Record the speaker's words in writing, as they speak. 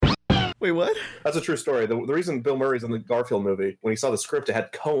Wait, what? That's a true story. The reason Bill Murray's in the Garfield movie, when he saw the script, it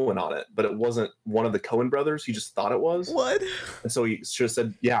had Coen on it, but it wasn't one of the Coen brothers. He just thought it was. What? And so he just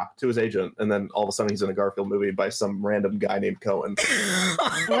said, yeah, to his agent. And then all of a sudden he's in a Garfield movie by some random guy named Coen.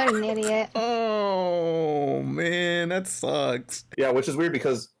 What an idiot. Oh, man, that sucks. Yeah, which is weird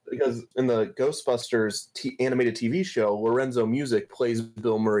because in the Ghostbusters animated TV show, Lorenzo Music plays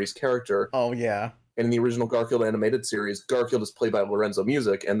Bill Murray's character. Oh, yeah. And in the original Garfield animated series, Garfield is played by Lorenzo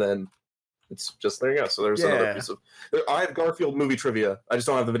Music, and then it's just, there you go. So there's another piece of... I have Garfield movie trivia. I just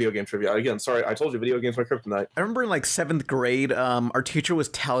don't have the video game trivia. Again, sorry, I told you video games are my kryptonite. I remember in, like, 7th grade, our teacher was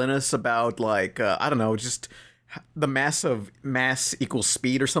telling us about, like, I don't know, just the mass equals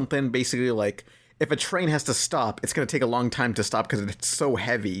speed or something. Basically, like, if a train has to stop, it's going to take a long time to stop because it's so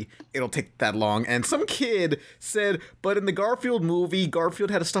heavy. It'll take that long. And some kid said, but in the Garfield movie,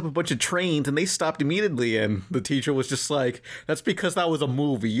 Garfield had to stop a bunch of trains and they stopped immediately. And the teacher was just like, that's because that was a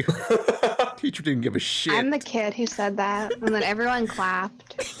movie. Teacher didn't give a shit. I'm the kid who said that, and then everyone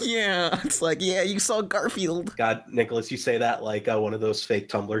clapped. Yeah, it's like, yeah, you saw Garfield. God, Nicholas, you say that like one of those fake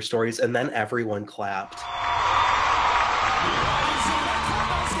Tumblr stories, and then everyone clapped.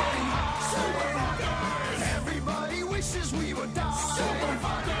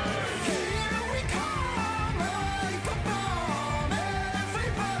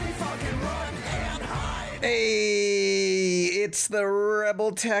 Hey, it's the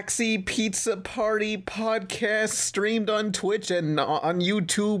Rebel Taxi Pizza Party podcast, streamed on Twitch and on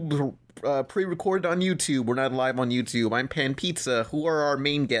YouTube, pre-recorded on YouTube. We're not live on YouTube. I'm Pan Pizza. Who are our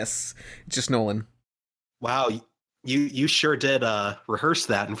main guests? It's just Nolan. Wow, you sure did rehearse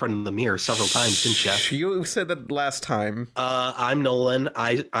that in front of the mirror several times, didn't you? You said that last time. I'm Nolan.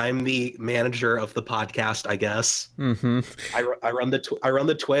 I'm the manager of the podcast, I guess. Mm-hmm. I run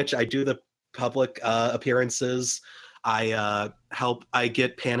the Twitch. I do the public appearances. I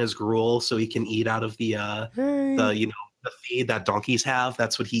get Pan his gruel so he can eat out of the the feed that donkeys have.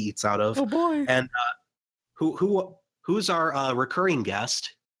 That's what he eats out of. Oh boy. And who's our recurring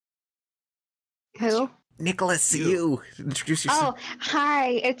guest? Who? Nicholas, you. Introduce yourself. Oh, hi,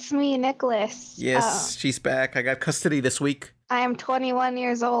 it's me, Nicholas. Yes, she's back. I got custody this week. I am 21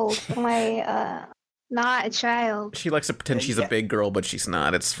 years old. I'm not a child. She likes to pretend she's a big girl, but she's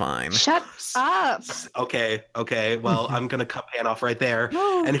not. It's fine. Shut up. Okay. Well, I'm gonna cut Pan off right there.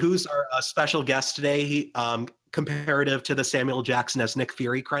 No. And who's our special guest today? He comparative to the Samuel Jackson as Nick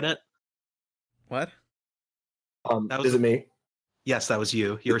Fury credit. What? Is it me? Yes, that was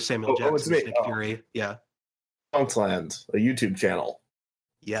you. You're Samuel Jackson it's me. as Nick Fury. Yeah. Funkland, a YouTube channel.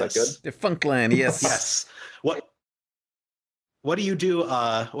 Yes. Is that The Funkland, yes. Yes. What do you do?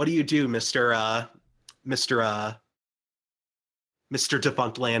 What do you do, Mr.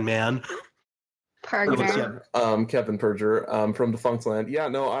 Defunct Land Man? Partner. Kevin Perger from Defunct Land. Yeah,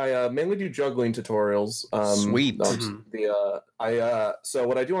 no, I mainly do juggling tutorials. Sweet. So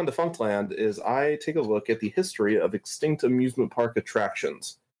what I do on Defunct Land is I take a look at the history of extinct amusement park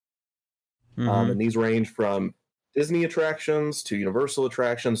attractions. Mhm. And these range from Disney attractions to Universal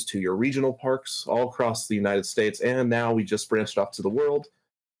attractions to your regional parks all across the United States. And now we just branched off to the world.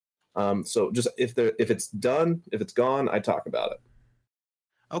 So just if it's done, if it's gone, I talk about it.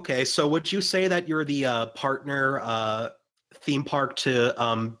 Okay, so would you say that you're the partner theme park to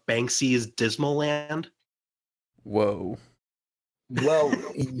Banksy's Dismal Land? Whoa. Well,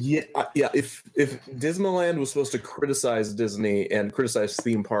 yeah. If Disneyland was supposed to criticize Disney and criticize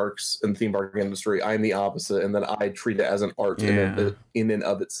theme parks and the theme park industry, I'm the opposite, and then I treat it as an art in and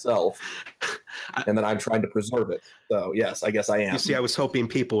of itself, and then I'm trying to preserve it. So yes, I guess I am. You see, I was hoping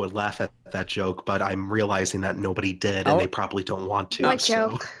people would laugh at that joke, but I'm realizing that nobody did, and they probably don't want to. What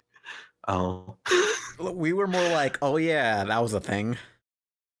joke? Oh. We were more like, oh yeah, that was a thing.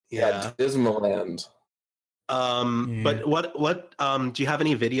 Yeah. Disneyland. But what do you have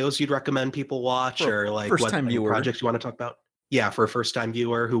any videos you'd recommend people watch, or like what projects you want to talk about? Yeah, for a first-time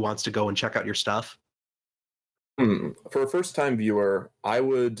viewer who wants to go and check out your stuff. For a first-time viewer, I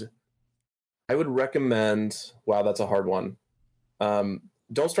would recommend. Wow, that's a hard one.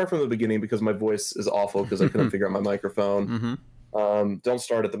 Don't start from the beginning because my voice is awful because I couldn't figure out my microphone. Mm-hmm. Don't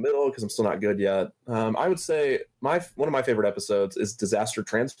start at the middle because I'm still not good yet. I would say one of my favorite episodes is Disaster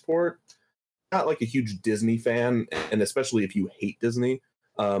Transport. Not like a huge Disney fan, and especially if you hate Disney,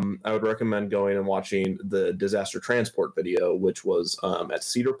 I would recommend going and watching the Disaster Transport video, which was at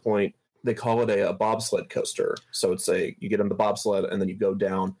Cedar Point. They call it a bobsled coaster. So you get on the bobsled and then you go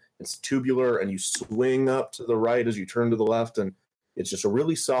down. It's tubular and you swing up to the right as you turn to the left, and it's just a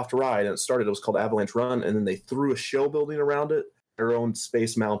really soft ride. And it was called Avalanche Run, and then they threw a show building around it, their own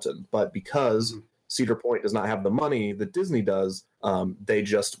Space Mountain. But because Cedar Point does not have the money that Disney does, They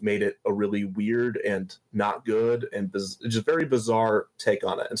just made it a really weird and not good and just very bizarre take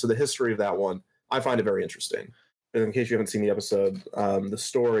on it. And so the history of that one, I find it very interesting. And in case you haven't seen the episode, the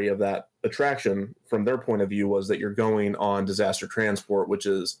story of that attraction from their point of view was that you're going on disaster transport, which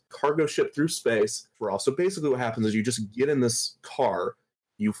is cargo ship through space for all. So basically what happens is you just get in this car,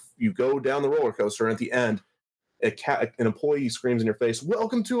 you go down the roller coaster, and at the end, an employee screams in your face,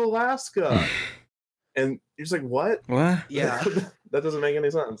 "Welcome to Alaska." And you're just like, what? What? Yeah. That doesn't make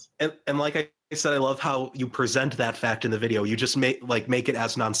any sense. And like I said, I love how you present that fact in the video. You just make it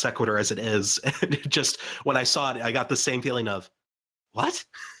as non sequitur as it is. And it just, when I saw it, I got the same feeling of, what?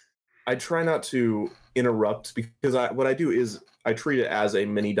 I try not to interrupt because what I do is I treat it as a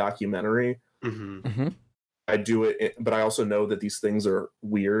mini documentary. Mm-hmm. Mm-hmm. I do it, but I also know that these things are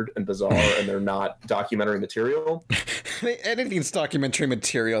weird and bizarre and they're not documentary material. Anything's documentary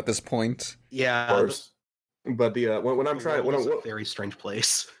material at this point. Yeah. Of course. But when I'm trying, it's a very strange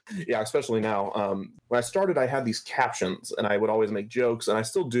place. Yeah, especially now. When I started, I had these captions, and I would always make jokes, and I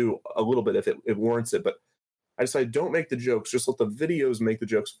still do a little bit if it warrants it. But I decided, don't make the jokes; just let the videos make the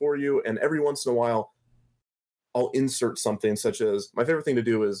jokes for you. And every once in a while, I'll insert something, such as my favorite thing to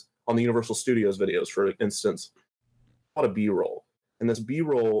do is on the Universal Studios videos, for instance, a lot of B-roll, and this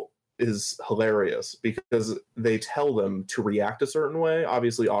B-roll is hilarious because they tell them to react a certain way,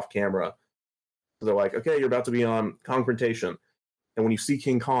 obviously off camera. They're like, okay, you're about to be on confrontation. And when you see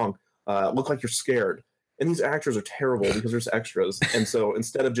King Kong, look like you're scared. And these actors are terrible because there's extras. And so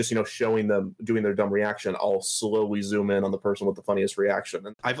instead of just, showing them doing their dumb reaction, I'll slowly zoom in on the person with the funniest reaction.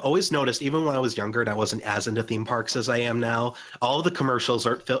 And I've always noticed, even when I was younger and I wasn't as into theme parks as I am now, all of the commercials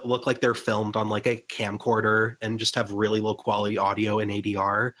look like they're filmed on like a camcorder and just have really low quality audio and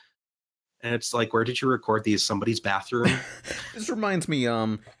ADR. And it's like, where did you record these? Somebody's bathroom? This reminds me,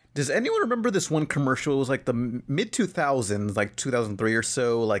 does anyone remember this one commercial? It was like the mid 2000s, like 2003 or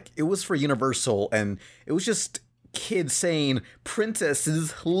so. Like it was for Universal, and it was just kids saying,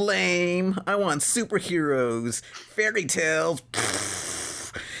 "Princesses, lame. I want superheroes, fairy tales."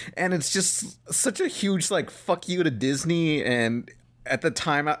 And it's just such a huge like fuck you to Disney. And at the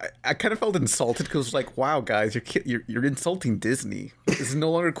time, I kind of felt insulted because it was like, wow, guys, you're insulting Disney. It's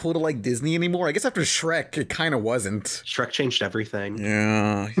no longer cool to like Disney anymore. I guess after Shrek, it kind of wasn't. Shrek changed everything.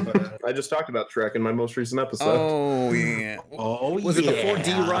 Yeah. I just talked about Shrek in my most recent episode. Oh, yeah. Was it the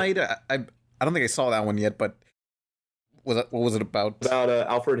 4D ride? I don't think I saw that one yet, but what was it about? About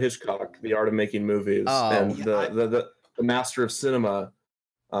Alfred Hitchcock, the art of making movies, and the master of cinema.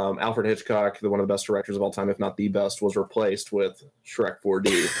 Alfred Hitchcock, one of the best directors of all time, if not the best, was replaced with Shrek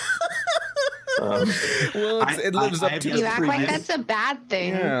 4D. Well, it lives up to You the act previous. like that's a bad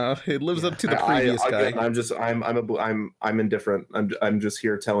thing. Yeah, it lives up to the previous guy. I'm indifferent. I'm just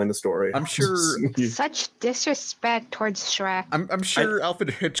here telling the story. I'm sure. Such disrespect towards Shrek. I'm sure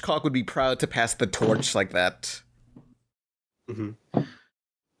Alfred Hitchcock would be proud to pass the torch like that. Mm-hmm.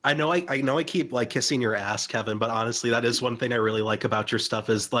 I know I keep like kissing your ass, Kevin, but honestly, that is one thing I really like about your stuff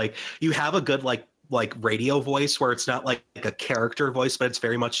is like you have a good like radio voice where it's not like a character voice, but it's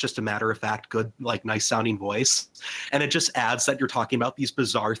very much just a matter of fact, good, like nice sounding voice. And it just adds that you're talking about these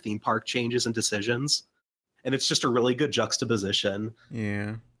bizarre theme park changes and decisions. And it's just a really good juxtaposition.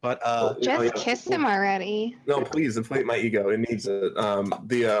 Yeah. But Just kiss him already. No, please inflate my ego. It needs it.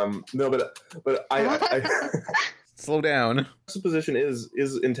 But I Slow down. Juxtaposition is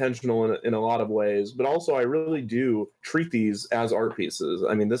intentional in a lot of ways, but also I really do treat these as art pieces.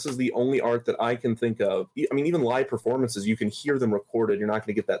 I mean, this is the only art that I can think of. I mean, even live performances, you can hear them recorded. You're not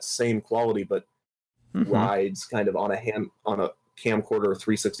going to get that same quality, but rides kind of on a camcorder or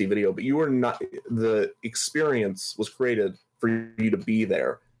 360 video. But you are not. The experience was created for you to be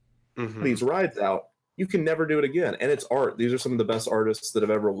there. mm-hmm. These rides out, you can never do it again, and it's art. These are some of the best artists that have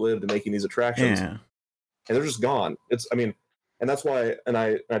ever lived making these attractions. Yeah. And they're just gone. And that's why, and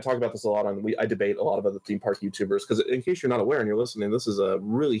I talk about this a lot I debate a lot of other theme park YouTubers, because in case you're not aware and you're listening, this is a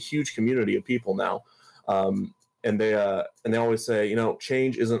really huge community of people now. And they always say,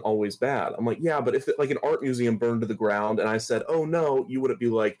 change isn't always bad. I'm like, yeah, but if like an art museum burned to the ground and I said, oh no, you wouldn't be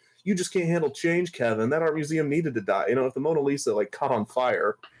like, you just can't handle change, Kevin. That art museum needed to die. If the Mona Lisa like caught on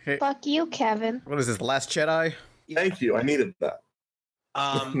fire. Fuck you, Kevin. What is this, The Last Jedi? Thank you. I needed that.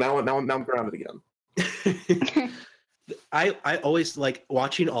 Now I'm grounded again. I always like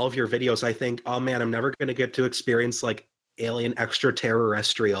watching all of your videos. I think, oh man, I'm never going to get to experience like Alien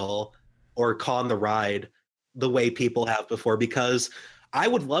Extraterrestrial or Con the Ride the way people have before, because I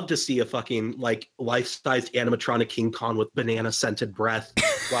would love to see a fucking like life-sized animatronic King Kong with banana-scented breath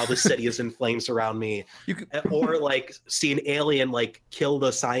while the city is in flames around me. Or like see an alien like kill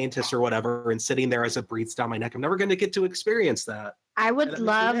the scientist or whatever and sitting there as it breathes down my neck. I'm never going to get to experience that. I would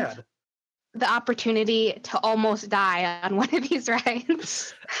love the opportunity to almost die on one of these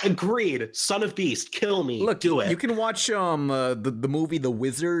rides. Agreed. Son of Beast, kill me. Look, do it. You can watch the movie The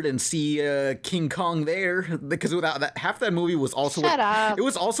Wizard and see King Kong there, because without that, half that movie was also it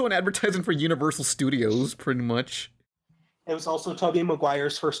was also an advertisement for Universal Studios, pretty much. It was also Tobey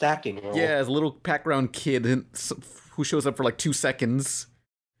Maguire's first acting role. Yeah, as a little background kid who shows up for like 2 seconds.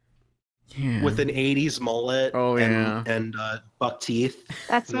 Yeah. With an 80s mullet and buck teeth.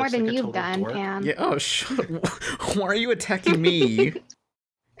 That's more than you've done, Pan. Yeah, oh, why are you attacking me?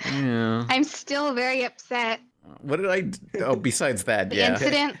 Yeah. I'm still very upset. What did I do? Oh, besides that, the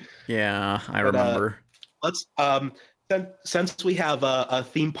incident? Yeah, I remember. Let's, since we have a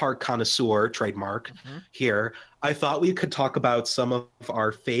theme park connoisseur trademark here, I thought we could talk about some of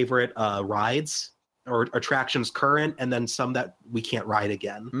our favorite rides or attractions current, and then some that we can't ride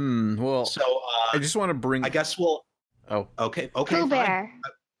again. Well, so I just want to bring. I guess we'll. Oh, okay. Pooh Bear.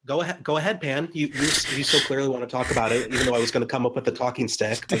 Go ahead, Pan. You so clearly want to talk about it, even though I was going to come up with the talking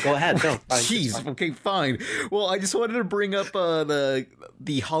stick. But go ahead. No, fine. Jeez. Okay, fine. Well, I just wanted to bring up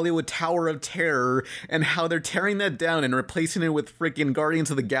the Hollywood Tower of Terror and how they're tearing that down and replacing it with freaking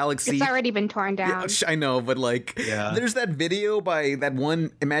Guardians of the Galaxy. It's already been torn down. Yeah, I know, but like, there's that video by that one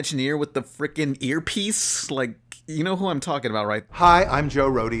Imagineer with the freaking earpiece. Like, you know who I'm talking about, right? Hi, I'm Joe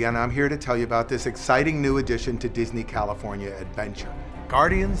Rohde, and I'm here to tell you about this exciting new addition to Disney California Adventure.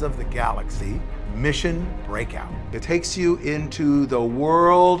 Guardians of the Galaxy Mission Breakout. It takes you into the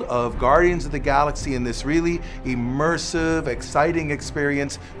world of Guardians of the Galaxy in this really immersive, exciting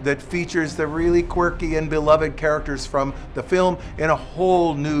experience that features the really quirky and beloved characters from the film in a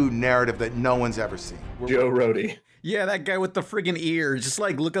whole new narrative that no one's ever seen. Joe Rohde. Yeah, that guy with the friggin' ear. Just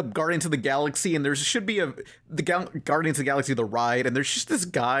like look up Guardians of the Galaxy, and there should be Guardians of the Galaxy the ride, and there's just this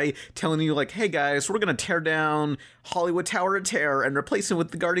guy telling you like, "Hey guys, we're gonna tear down Hollywood Tower of Terror and replace it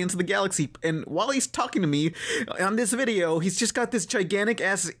with the Guardians of the Galaxy." And while he's talking to me on this video, he's just got this gigantic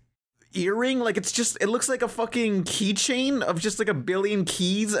ass earring. Like it looks like a fucking keychain of just like a billion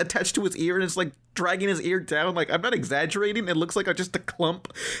keys attached to his ear, and it's like dragging his ear down. Like, I'm not exaggerating, it looks like just a clump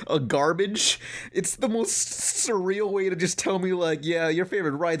of garbage. It's the most surreal way to just tell me like, yeah, your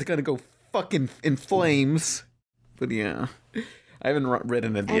favorite ride's gonna go fucking in flames. But yeah, I haven't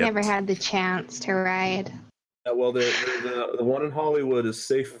ridden it yet. I never had the chance to ride. Well, the one in Hollywood is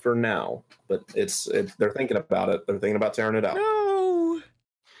safe for now, but it's they're thinking about it. They're thinking about tearing it out. No.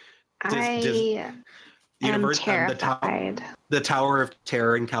 I am terrified. The Tower of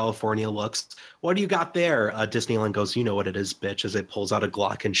Terror in California looks. What do you got there? Disneyland goes, you know what it is, bitch, as it pulls out a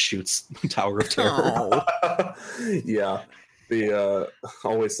Glock and shoots Tower of Terror. Oh. Yeah. The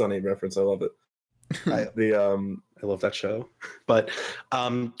Always Sunny reference. I love it. I love that show. But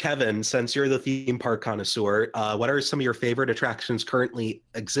Kevin, since you're the theme park connoisseur, what are some of your favorite attractions currently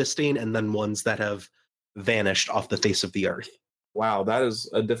existing and then ones that have vanished off the face of the earth? Wow, that is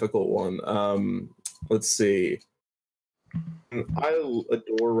a difficult one. Let's see. I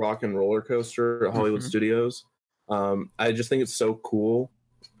adore Rock and Roller Coaster at Hollywood Studios. I just think it's so cool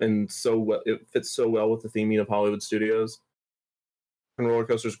and it fits so well with the theming of Hollywood Studios. Rock and Roller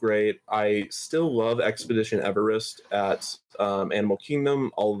Coaster is great. I still love Expedition Everest at Animal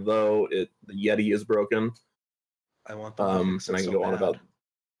Kingdom, although the Yeti is broken. I want the and I can go on about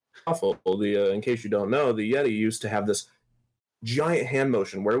awful. In case you don't know, the Yeti used to have this giant hand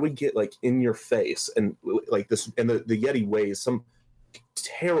motion where we get like in your face and like this, and the Yeti weighs some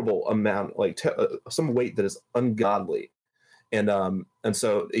terrible amount, like some weight that is ungodly, and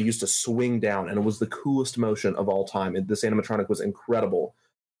so it used to swing down, and it was the coolest motion of all time. This animatronic was incredible.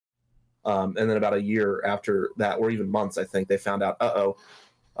 And then about a year after that, or even months, I think, they found out,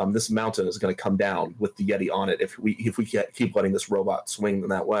 this mountain is going to come down with the Yeti on it if we keep letting this robot swing in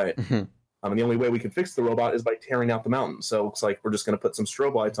that way. And the only way we can fix the robot is by tearing out the mountain. So it's like we're just going to put some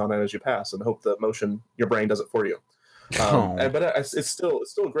strobe lights on it as you pass and hope the your brain does it for you. But it's still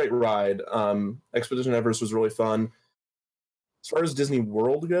a great ride. Expedition Everest was really fun. As far as Disney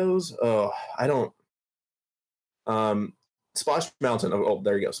World goes, I don't. Splash Mountain. Oh,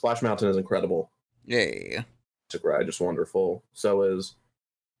 there you go. Splash Mountain is incredible. Yeah. It's a ride, just wonderful. So is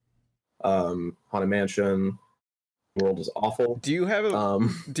Haunted Mansion. World is awful. Do you have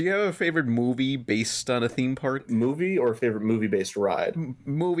a favorite movie based on a theme park? Movie or a favorite movie based ride?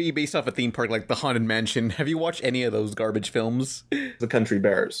 Movie based off a theme park, like the Haunted Mansion. Have you watched any of those garbage films? The Country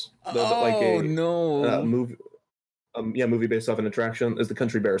Bears. No. Movie. movie based off an attraction is the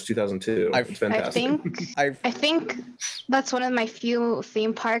Country Bears 2002. It's fantastic. I think that's one of my few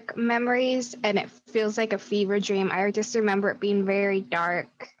theme park memories, and it feels like a fever dream. I just remember it being very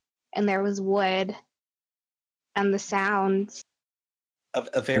dark, and there was wood, and the sounds.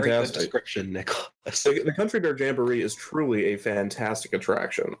 A very good description, Nicholas. The Country Bear Jamboree is truly a fantastic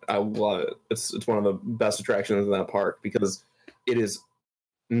attraction. I love it. It's one of the best attractions in that park because it is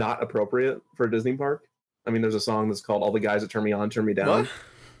not appropriate for a Disney park. I mean, there's a song that's called "All the Guys That Turn Me On, Turn Me Down."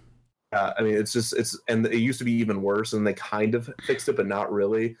 I mean, and it used to be even worse, and they kind of fixed it, but not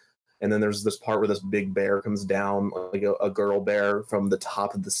really. And then there's this part where this big bear comes down, like a girl bear from the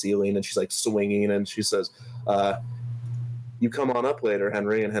top of the ceiling, and she's like swinging, and she says, "You come on up later,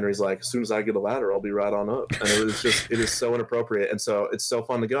 Henry." And Henry's like, "As soon as I get a ladder, I'll be right on up." And it is so inappropriate. And so it's so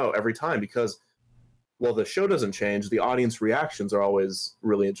fun to go every time because, well, the show doesn't change. The audience reactions are always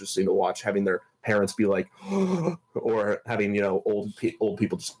really interesting to watch, having their parents be like, or having, old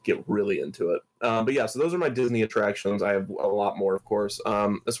people just get really into it. But yeah, so those are my Disney attractions. I have a lot more, of course.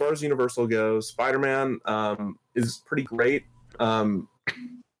 As far as Universal goes, Spider-Man is pretty great.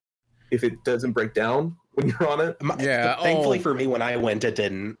 If it doesn't break down when you're on it. Yeah. Thankfully for me, when I went, it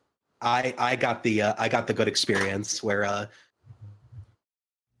didn't. I got the good experience where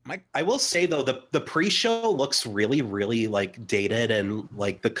I will say though, the pre-show looks really, really like dated and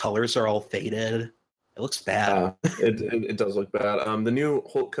like the colors are all faded. It looks bad. It does look bad. The new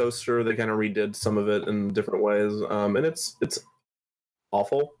Hulk coaster, they kind of redid some of it in different ways. And it's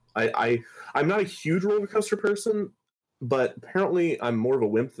awful. I'm not a huge roller coaster person, but apparently I'm more of a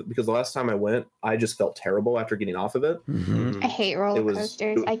wimp because the last time I went, I just felt terrible after getting off of it. I hate roller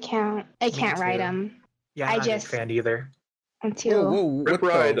coasters. I can't ride them. Yeah, I'm not a fan either. Until Rip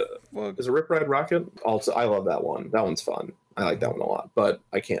Ride, is it Rip Ride Rocket? Also, I love that one. That one's fun. I like that one a lot, but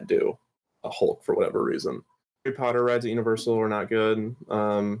I can't do a Hulk for whatever reason. Harry Potter rides at Universal are not good.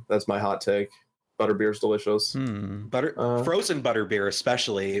 That's my hot take. Butterbeer's delicious. Frozen butterbeer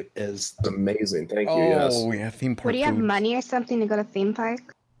especially is amazing. Thank you. Yes. Oh yeah, theme park. Would you have money or something to go to theme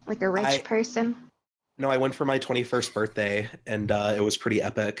park, like a rich person? No, I went for my 21st birthday, and it was pretty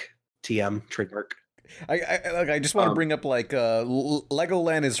epic. TM trademark. I just want to bring up like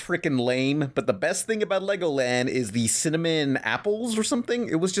Legoland is freaking lame, but the best thing about Legoland is the cinnamon apples or something.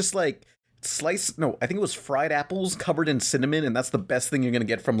 It was just like I think it was fried apples covered in cinnamon, and that's the best thing you're gonna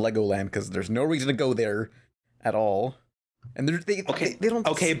get from Legoland because there's no reason to go there at all. And they don't.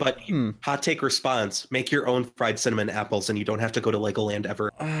 Okay, but hot take response: make your own fried cinnamon apples, and you don't have to go to Legoland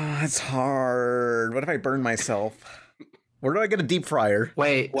ever. It's hard. What if I burn myself? Where do I get a deep fryer?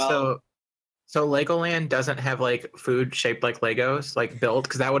 Wait, So Legoland doesn't have like food shaped like Legos, like built,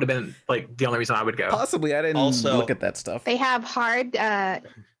 because that would have been like the only reason I would go. Possibly, I didn't look at that stuff. They have hard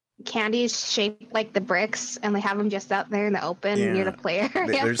candies shaped like the bricks, and they have them just out there in the open near the player.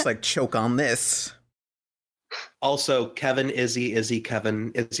 They're just like, choke on this. Also, Kevin, Izzy,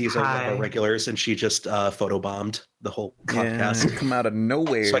 Kevin. Izzy's one of our regulars, and she just photobombed the whole podcast. Come out of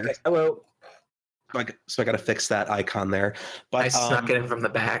nowhere. Hello. So I got to fix that icon there. But I snuck it in from the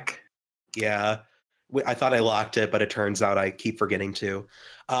back. Yeah, I thought I locked it, but it turns out I keep forgetting to.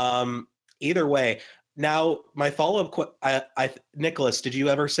 Either way, now my follow-up Nicholas, did you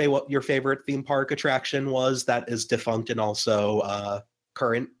ever say what your favorite theme park attraction was that is defunct and also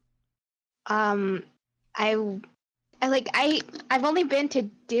current? I've only been to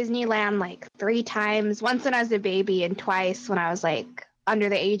Disneyland like 3 times. Once when I was a baby and twice when I was like under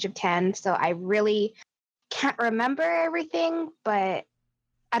the age of 10. So I really can't remember everything, but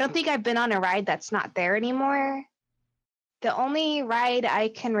I don't think I've been on a ride that's not there anymore. The only ride I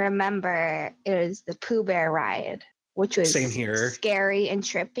can remember is the Pooh Bear ride, which was same here, scary and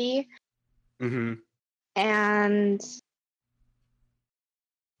trippy. Mm-hmm. And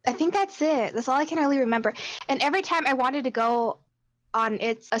I think that's it. That's all I can really remember. And every time I wanted to go on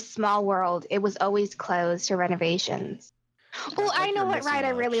It's a Small World, it was always closed for renovations. Oh, I know what ride I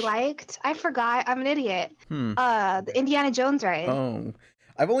really liked. I forgot. I'm an idiot. The Indiana Jones ride. Oh.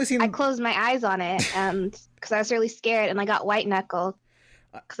 I've only seen. I closed my eyes on it, and because I was really scared, and I got white knuckled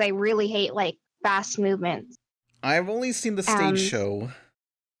because I really hate like fast movements. I've only seen the stage show.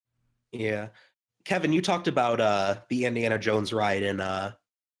 Yeah, Kevin, you talked about the Indiana Jones ride in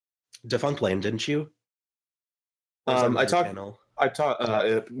Defunctland, didn't you? I talked.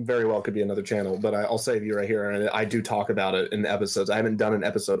 It very well could be another channel, but I'll save you right here, and I do talk about it in episodes. I haven't done an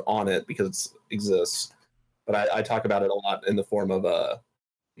episode on it because it exists, but I talk about it a lot in the form of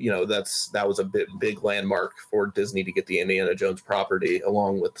that was a big landmark for Disney to get the Indiana Jones property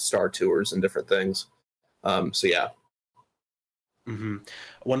along with Star Tours and different things. So yeah. Mm-hmm.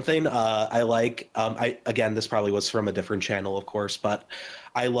 One thing I like, again, this probably was from a different channel, of course, but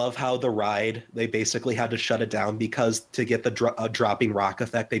I love how the ride, they basically had to shut it down because to get the dropping rock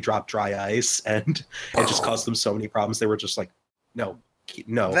effect, they dropped dry ice, and it just caused them so many problems. They were just like, no,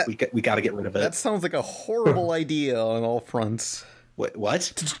 we got to get rid of it. That sounds like a horrible idea on all fronts.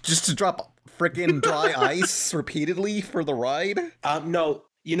 What? Just to drop freaking dry ice repeatedly for the ride? No.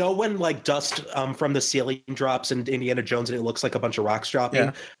 You know when like dust from the ceiling drops in Indiana Jones and it looks like a bunch of rocks dropping?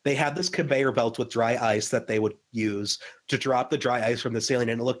 Yeah. They had this conveyor belt with dry ice that they would use to drop the dry ice from the ceiling,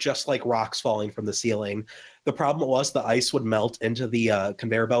 and it looked just like rocks falling from the ceiling. The problem was the ice would melt into the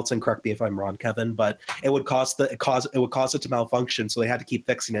conveyor belts, and correct me if I'm wrong, Kevin, but it would cause it to malfunction, so they had to keep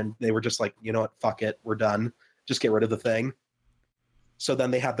fixing it. They were just like, you know what, fuck it, we're done. Just get rid of the thing. So then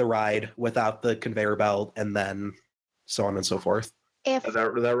they had the ride without the conveyor belt, and then so on and so forth.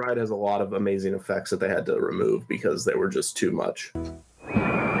 That ride has a lot of amazing effects that they had to remove because they were just too much.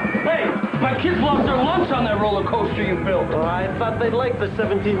 Hey, my kids lost their lunch on that roller coaster you built. Oh, I thought they'd like the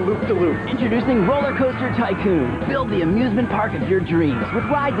 17 loop-de-loop. Introducing Roller Coaster Tycoon. Build the amusement park of your dreams with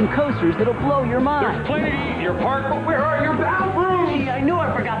rides and coasters that'll blow your mind. There's plenty to eat in your park, but where are your bathrooms? Gee, I knew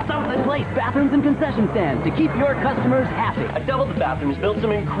I forgot something. Place bathrooms and concession stands to keep your customers happy. I doubled the bathrooms, built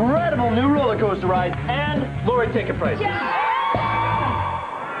some incredible new roller coaster rides, and lowered ticket prices. Yeah!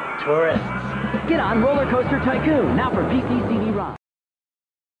 Tourists. Get on Roller Coaster Tycoon, now for PC CD-ROM.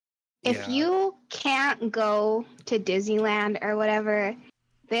 If you can't go to Disneyland or whatever,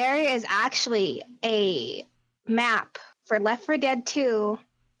 there is actually a map for Left 4 Dead 2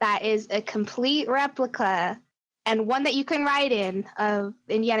 that is a complete replica and one that you can ride in of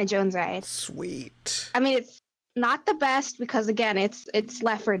Indiana Jones ride. Sweet. I mean, it's not the best because, again, it's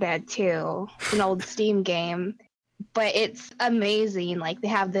Left 4 Dead 2, an old Steam game. But it's amazing. Like, they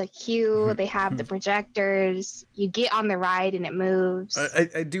have the queue, they have the projectors, you get on the ride and it moves.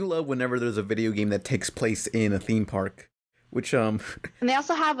 I do love whenever there's a video game that takes place in a theme park, which And they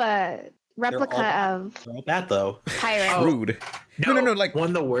also have a replica of they're all bad though. Pyro. Rude. No, like one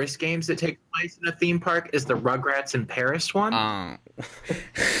of the worst games that take place in a theme park is the Rugrats in Paris one. Oh.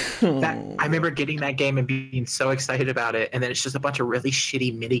 I remember getting that game and being so excited about it, and then it's just a bunch of really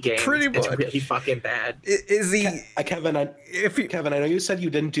shitty mini games. Pretty much. It's really fucking bad. Kevin, I know you said you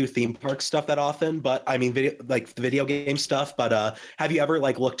didn't do theme park stuff that often, but I mean, video game stuff. But have you ever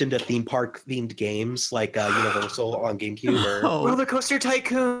like looked into theme park themed games like Universal on GameCube or Roller Coaster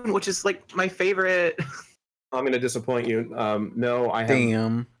Tycoon, which is like my favorite? I'm going to disappoint you. No, I haven't.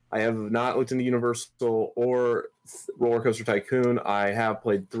 Damn. I have not looked into Universal or Roller Coaster Tycoon. I have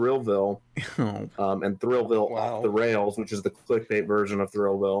played Thrillville, and Thrillville Off the Rails, which is the clickbait version of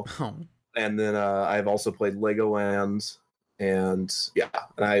Thrillville. Oh. And then I've also played Legoland, and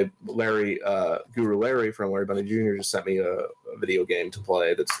Guru Larry from Larry Bunny Jr. just sent me a video game to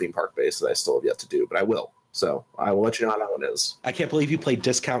play that's theme park based that I still have yet to do, but I will. So I will let you know how that one is. I can't believe you played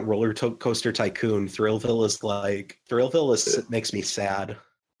Discount Roller Coaster Tycoon. Thrillville makes me sad.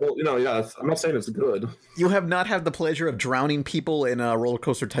 Well, I'm not saying it's good. You have not had the pleasure of drowning people in a Roller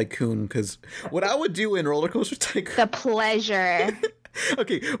Coaster Tycoon, because what I would do in Roller Coaster Tycoon... The pleasure.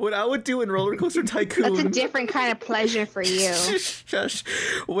 Okay, what I would do in Roller Coaster Tycoon... That's a different kind of pleasure for you. Shush.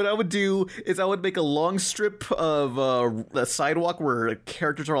 What I would do is I would make a long strip of a sidewalk where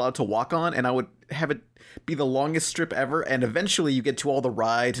characters are allowed to walk on, and I would have it be the longest strip ever, and eventually you get to all the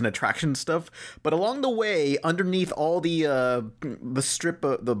rides and attraction stuff, but along the way, underneath all the strip,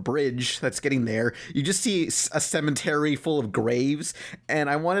 the bridge that's getting there, you just see a cemetery full of graves, and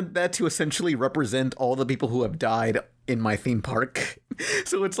I wanted that to essentially represent all the people who have died in my theme park.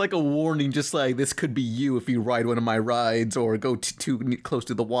 So it's like a warning, just like, this could be you if you ride one of my rides or go too close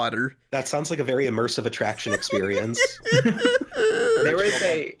to the water. That sounds like a very immersive attraction experience. There was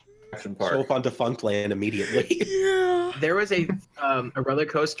a show up on Defunct Land immediately. Yeah. There was a Roller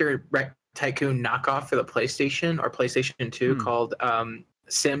Coaster Tycoon knockoff for the PlayStation or PlayStation 2 called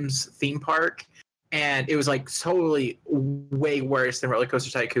Sims Theme Park, and it was like totally way worse than Roller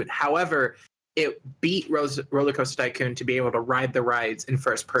Coaster Tycoon. However, it beat Roller Coaster Tycoon to be able to ride the rides in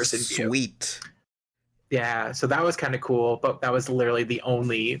first person view. Sweet. Yeah, so that was kind of cool, but that was literally the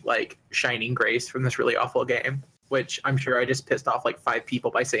only like shining grace from this really awful game, which I'm sure I just pissed off like 5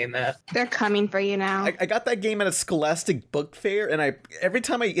 people by saying that. They're coming for you now. I got that game at a Scholastic book fair, and every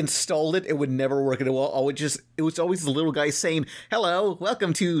time I installed it, it would never work at all. It was always the little guy saying, "Hello,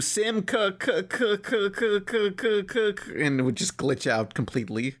 welcome to Sim," and it would just glitch out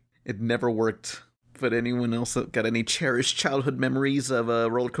completely. It never worked But anyone else got any cherished childhood memories of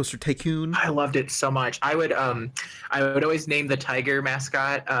Roller Coaster Tycoon? I loved it so much. I would always name the tiger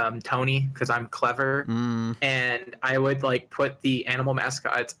mascot Tony because I'm clever, and I would like put the animal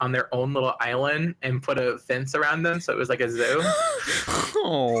mascots on their own little island and put a fence around them so it was like a zoo.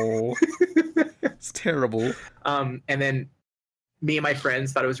 Oh, it's terrible. And then me and my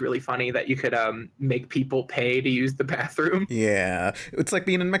friends thought it was really funny that you could make people pay to use the bathroom. Yeah, it's like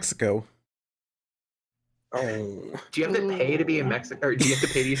being in Mexico. Oh. Do you have to pay to be in Mexico, or do you have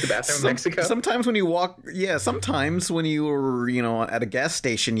to pay to use the bathroom in Mexico? Sometimes when you walk, sometimes when you were, at a gas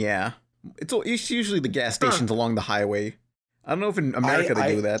station, yeah. It's usually the gas stations along the highway. I don't know if in America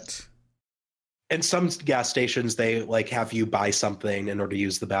they do that. And some gas stations, they like have you buy something in order to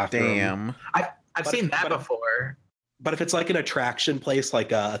use the bathroom. Damn. I've seen that before. But if it's like an attraction place,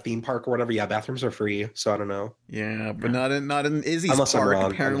 like a theme park or whatever, yeah, bathrooms are free. So I don't know. Yeah, but not in Izzy's Unless I'm park,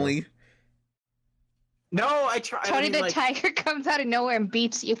 wrong, apparently. No, I tried. Tony the Tiger comes out of nowhere and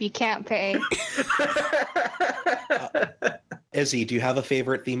beats you if you can't pay. Izzy, do you have a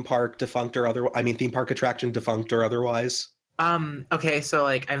favorite theme park, defunct or other? I mean, theme park attraction, defunct or otherwise? Okay, so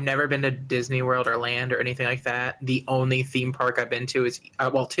like I've never been to Disney World or Land or anything like that. The only theme park I've been to is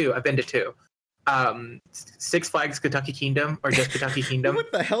two. I've been to two. Six Flags Kentucky Kingdom or just Kentucky Kingdom.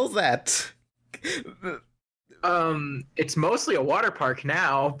 What the hell's that? It's mostly a water park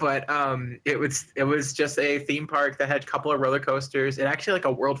now, but it was just a theme park that had a couple of roller coasters. It actually like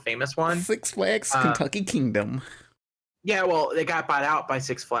a world famous one. Six Flags Kentucky Kingdom. Yeah, well, they got bought out by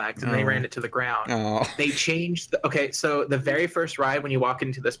Six Flags and they ran it to the ground. Oh. They changed so the very first ride when you walk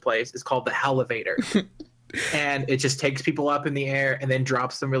into this place is called the Hellevator. And it just takes people up in the air and then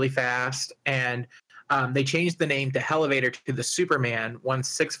drops them really fast. And they changed the name to Hellevator to the Superman once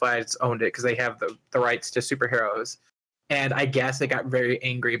Six Flags owned it because they have the rights to superheroes. And I guess they got very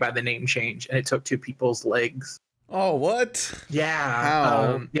angry by the name change and it took two people's legs. Oh, what? Yeah.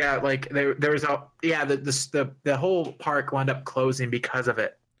 How? Yeah, like there was the whole park wound up closing because of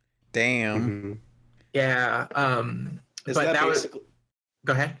it. Damn. Mm-hmm. Yeah. Is but that was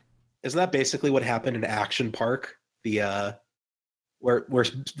go ahead. Isn't that basically what happened in Action Park? The where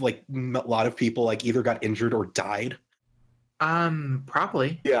like a lot of people like either got injured or died.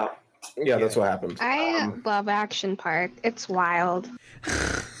 Probably. Yeah, that's what happened. I love Action Park. It's wild.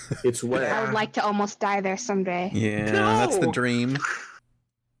 It's wet. I would like to almost die there someday. Yeah, No! that's the dream.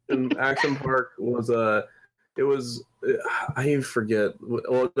 And Action Park was I forget.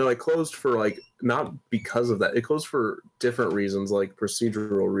 Well, no, it closed for like not because of that. It closed for different reasons, like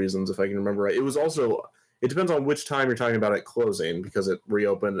procedural reasons, if I can remember right. It was also. It depends on which time you're talking about it closing, because it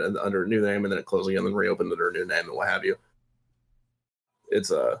reopened under a new name and then it closed again, and then reopened under a new name and what have you. That's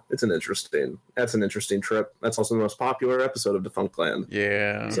an interesting trip. That's also the most popular episode of Defunctland.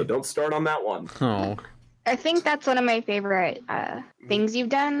 Yeah. So don't start on that one. Oh. I think that's one of my favorite things you've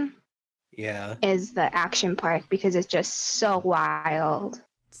done. Yeah. Is the Action Park because it's just so wild.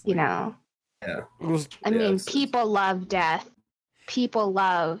 Yeah. I mean, people love death. People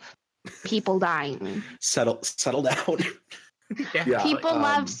love people dying. Settle down. Yeah, people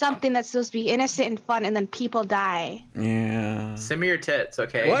love something that's supposed to be innocent and fun, and then people die. Yeah. Simmer your tits,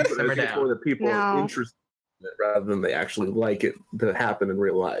 okay? What? Simmer For down. the people No. interested in it rather than they actually like it to happen in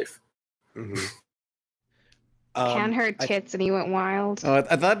real life. Mm-hmm. Can hurt tits, and he went wild. Oh,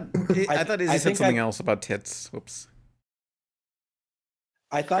 I thought Izzy said think something else about tits. Whoops.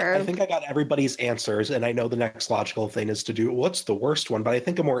 I think I got everybody's answers, and I know the next logical thing is to do what's the worst one, but I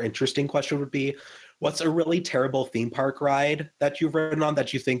think a more interesting question would be what's a really terrible theme park ride that you've ridden on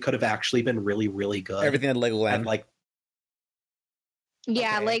that you think could have actually been really, really good? Everything at Legoland. And like,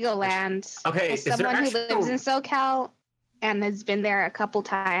 Yeah, Okay. Legoland. Okay, As is there someone who actual- lives in SoCal and has been there a couple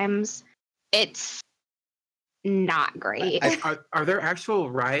times, it's not great. Are there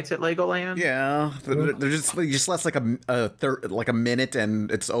actual rides at Legoland? Yeah, they're just last like a minute and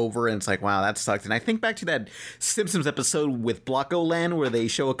it's over and it's like, wow, that sucked. And I think back to that Simpsons episode with Blockoland where they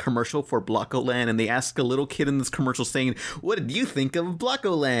show a commercial for Blockoland and they ask a little kid in this commercial saying, "What did you think of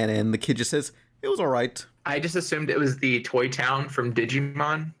Blockoland?" And the kid just says, "It was all right." I just assumed it was the toy town from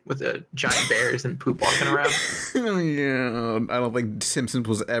Digimon with the giant bears and poop walking around. Yeah, I don't think Simpsons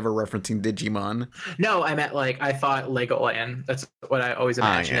was ever referencing Digimon. No, I meant like I thought Legoland. That's what I always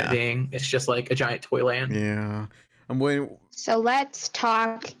imagine yeah. it being. It's just like a giant toy land. Yeah, I'm waiting. So let's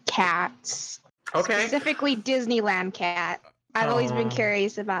talk cats. Okay. Specifically Disneyland cat. I've always been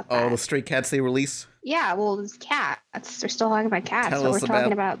curious about that. Oh, the stray cats they release. Yeah, well, it's cats. We're still talking about cats. Tell So we're us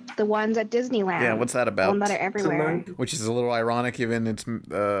talking about the ones at Disneyland. Yeah, what's that The about? ones that are everywhere. Which is a little ironic, given it's.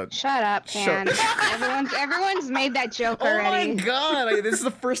 Shut up, Pan. Everyone's made that joke Oh already. my god! This is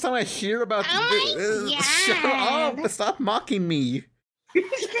the first time I hear about. Shut up! Stop mocking me.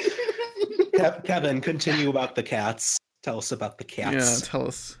 Kevin, continue about the cats. Tell us about the cats. Yeah, tell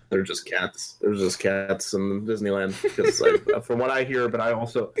us. They're just cats. There's just cats in Disneyland. Because from what I hear, but I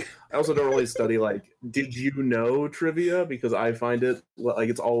also don't really study like did you know trivia, because I find it like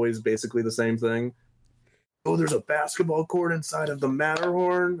it's always basically the same thing. Oh, there's a basketball court inside of the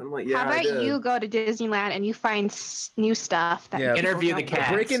Matterhorn. I'm like, yeah. How about you go to Disneyland and you find new stuff that Yeah. Interview the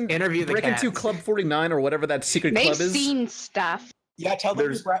cats. Break into Club 49 or whatever that secret They've club is. seen stuff. Yeah, tell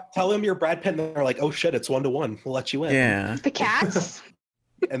them you're Brad Pitt, and they're like, "Oh shit, it's 1-1. We'll let you in." Yeah. The cats.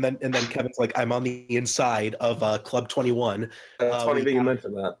 and then Kevin's like, "I'm on the inside of Club 21." That's funny that you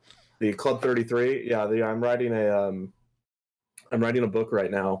mentioned that. The Club 33. Yeah, I'm writing a book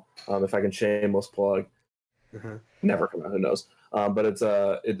right now. If I can shameless plug. Never come out. Who knows? But it's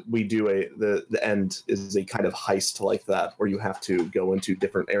we do the end is a kind of heist like that, where you have to go into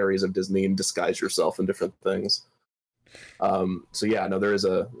different areas of Disney and disguise yourself in different things. So yeah, no, there is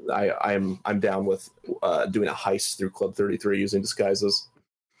I'm down with doing a heist through Club 33 using disguises.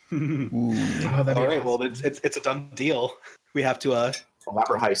 All right, well, it's a done deal. We have to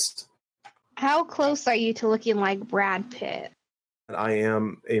elaborate heist. How close are you to looking like Brad Pitt? I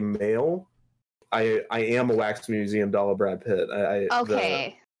am a male. I am a wax museum doll of Brad Pitt.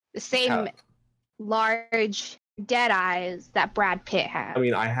 The same large dead eyes that Brad Pitt has. I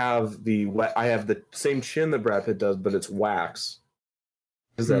mean, I have the same chin that Brad Pitt does, but it's wax.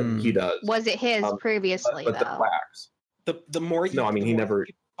 Is that he does? Was it his previously but though? The wax. The more you, no, I mean he never.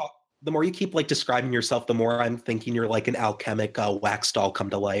 The more you keep like describing yourself, the more I'm thinking you're like an alchemic wax doll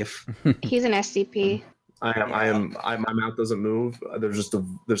come to life. He's an SCP. I am. My mouth doesn't move. There's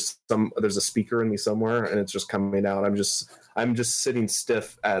a speaker in me somewhere, and it's just coming out. I'm just sitting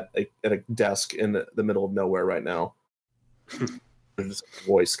stiff at a desk in the middle of nowhere right now. There's just a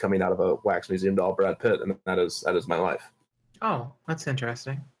voice coming out of a wax museum doll, Brad Pitt, and that is my life. Oh, that's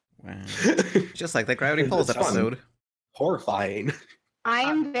interesting. Wow. Just like that Gravity Falls episode. Horrifying. I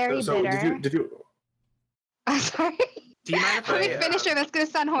am very bitter. Did you? I'm sorry. Do you mind if Let me finish it? That's gonna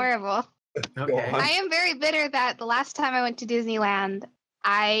sound horrible. Okay. I am very bitter that the last time I went to Disneyland,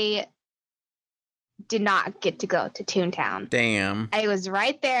 I did not get to go to Toontown. Damn. I was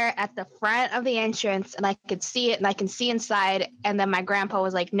right there at the front of the entrance, and I could see it, and I can see inside. And then my grandpa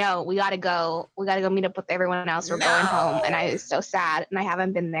was like, "No, we gotta go. We gotta go meet up with everyone else. We're going home." And I was so sad, and I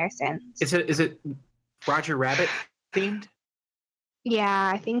haven't been there since. Is it Roger Rabbit themed? Yeah,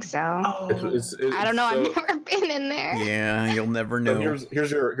 I think so. Oh. I don't know. I've never been in there. Yeah, you'll never know. So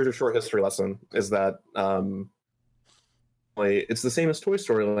here's your short history lesson. Is that it's the same as Toy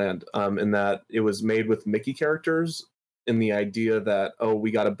Story Land in that it was made with Mickey characters, in the idea that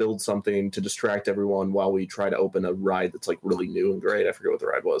we got to build something to distract everyone while we try to open a ride that's like really new and great. I forget what the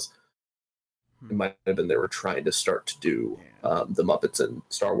ride was. It might have been they were trying to start to do the Muppets and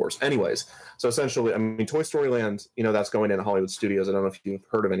Star Wars. Anyways, so essentially, I mean, Toy Story Land, that's going in Hollywood Studios. I don't know if you've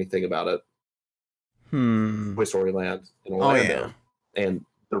heard of anything about it. Toy Story Land in Orlando. And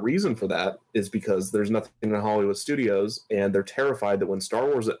the reason for that is because there's nothing in Hollywood Studios, and they're terrified that when Star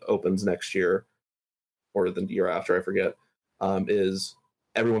Wars opens next year, or the year after, I forget, is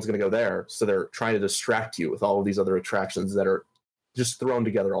everyone's going to go there. So they're trying to distract you with all of these other attractions that are just thrown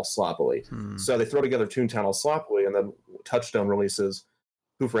together all sloppily. So they throw together Toontown all sloppily, and then Touchstone releases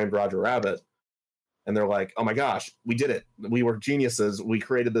Who Framed Roger Rabbit, and they're like, "Oh my gosh, we did it! We were geniuses. We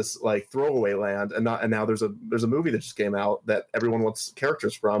created this like throwaway land, and now there's a movie that just came out that everyone wants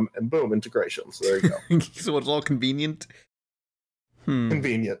characters from, and boom, integration." So there you go. So it's all convenient.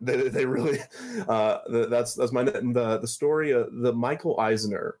 Convenient. They really. That's the story. The Michael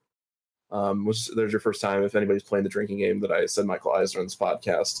Eisner. Which there's your first time if anybody's playing the drinking game that I said Michael Eisner in this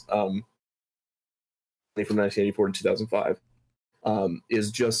podcast. From 1984 to 2005, is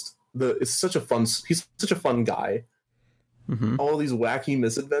just it's such a fun. He's such a fun guy. All these wacky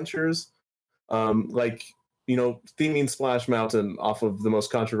misadventures, theming Splash Mountain off of the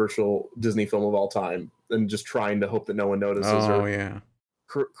most controversial Disney film of all time, and just trying to hope that no one notices.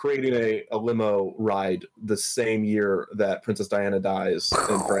 Creating a limo ride the same year that Princess Diana dies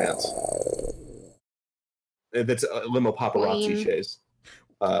in France. That's a limo paparazzi chase.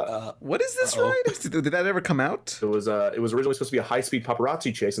 What is this ride? Did that ever come out? It was originally supposed to be a high-speed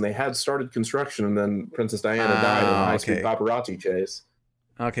paparazzi chase, and they had started construction, and then Princess Diana died in a high-speed paparazzi chase.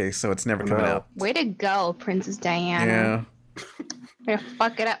 Okay, so it's never coming out. Way to go, Princess Diana. Yeah. You're gonna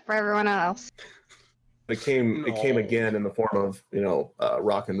fuck it up for everyone else. It came again in the form of,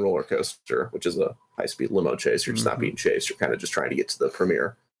 Rock and Roller Coaster, which is a high-speed limo chase. You're just not being chased. You're kind of just trying to get to the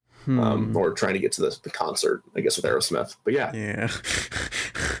premiere. Or trying to get to the concert, I guess, with Aerosmith. But yeah.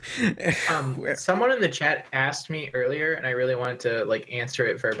 Someone in the chat asked me earlier, and I really wanted to answer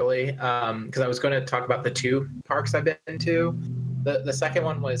it verbally, because I was going to talk about the 2 parks I've been to. The second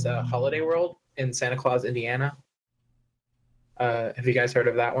one was Holiday World in Santa Claus, Indiana. Have you guys heard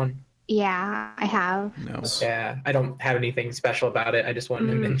of that one? Yeah, I have. No. Yeah, I don't have anything special about it. I just wanted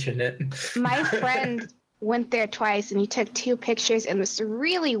to mention it. My friend went there twice, and he took 2 pictures in this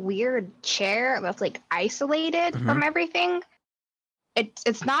really weird chair that's isolated from everything.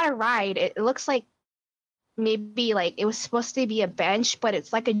 It's not a ride. It looks like maybe it was supposed to be a bench, but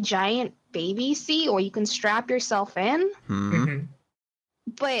it's like a giant baby seat, or you can strap yourself in.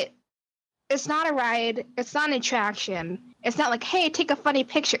 But it's not a ride. It's not an attraction. It's not like, hey, take a funny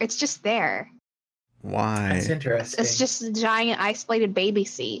picture. It's just there. Why? That's interesting. It's just a giant isolated baby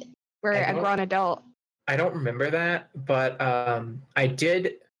seat for a grown adult. I don't remember that, but I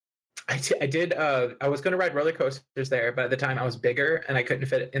did. I was going to ride roller coasters there, but at the time I was bigger and I couldn't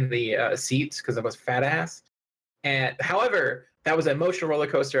fit in the seats because I was fat ass. And however, that was an emotional roller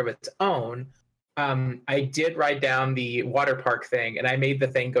coaster of its own. I did ride down the water park thing, and I made the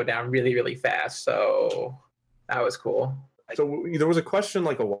thing go down really, really fast. So that was cool. So there was a question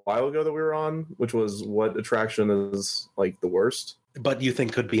a while ago that we were on, which was what attraction is the worst, but you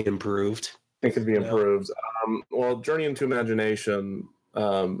think could be improved. It could be improved. Well, Journey into Imagination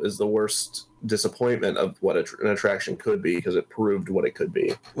is the worst disappointment of what an attraction could be, because it proved what it could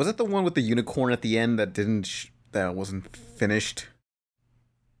be. Was it the one with the unicorn at the end that that wasn't finished?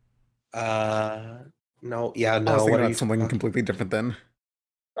 No. Yeah, no. I was thinking about something completely different then.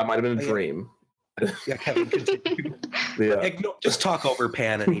 That might have been a dream. Yeah, Kevin, continue. Just talk over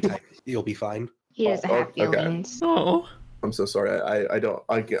Pan anytime. You'll be fine. He doesn't have feelings. Oh. I'm so sorry. I don't.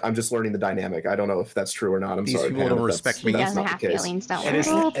 I'm just learning the dynamic. I don't know if that's true or not. These people don't respect me. He doesn't have feelings. Don't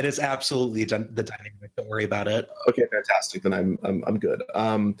worry. It is absolutely the dynamic. Don't worry about it. Okay, fantastic. Then I'm good.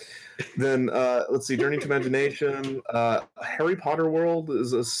 Then let's see. Journey to Imagination. Harry Potter World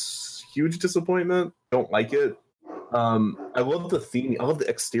is a huge disappointment. Don't like it. I love the theme. I love the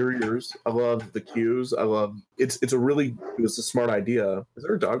exteriors. I love the queues. I love it's a smart idea. Is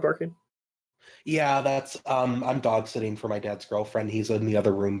there a dog barking? Yeah, that's I'm dog sitting for my dad's girlfriend. He's in the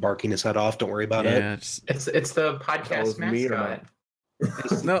other room barking his head off. Don't worry about it. It's the podcast mascot.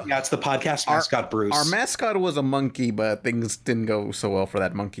 It's the podcast mascot, Bruce. Our mascot was a monkey, but things didn't go so well for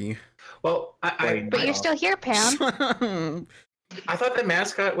that monkey. Well, but you're still here, Pam. I thought the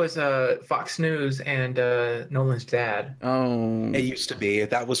mascot was Fox News and Nolan's dad. Oh, it used to be.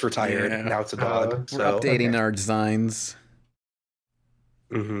 That was retired. Yeah. Now it's a dog. We're updating our designs.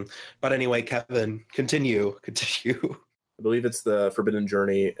 Mm-hmm. But anyway, Kevin, continue. I believe it's the Forbidden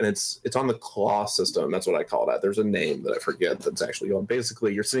Journey, and it's on the claw system. That's what I call that. There's a name that I forget that's actually going.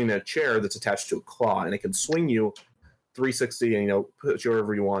 Basically, you're sitting in a chair that's attached to a claw, and it can swing you 360 and put you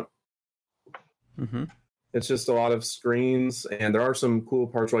wherever you want. Mm-hmm. It's just a lot of screens, and there are some cool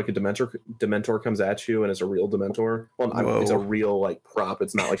parts where a Dementor comes at you, and it's a real Dementor. Well, it's a real prop.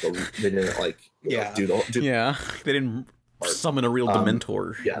 It's not like they didn't they didn't summon a real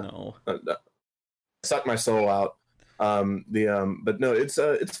Dementor. Yeah, no. Suck my soul out. But no,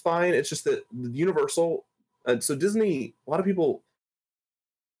 it's fine. It's just that Universal. So Disney. A lot of people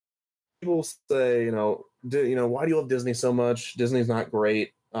say, why do you love Disney so much? Disney's not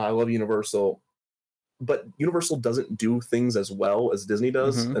great. I love Universal. But Universal doesn't do things as well as Disney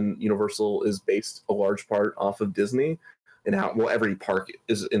does, and Universal is based a large part off of Disney. And every park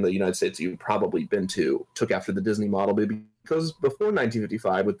is in the United States you've probably been to took after the Disney model, because before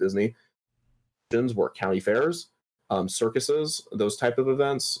 1955 with Disney, were county fairs, circuses, those type of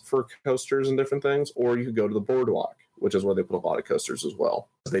events for coasters and different things, or you could go to the boardwalk, which is where they put a lot of coasters as well.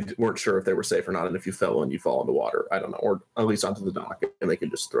 They weren't sure if they were safe or not, and if you fell and you fall into water, I don't know, or at least onto the dock, and they could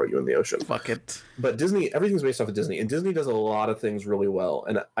just throw you in the ocean. Fuck it. But Disney, everything's based off of Disney, and Disney does a lot of things really well.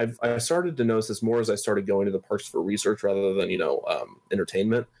 And I started to notice this more as I started going to the parks for research rather than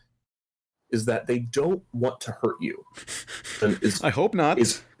entertainment. Is that they don't want to hurt you. I hope not.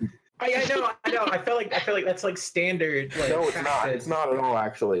 I know. I feel like that's standard. No, it's not. It's not at all.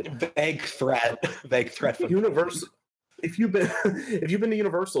 Actually, vague threat. From Universal. If you've been to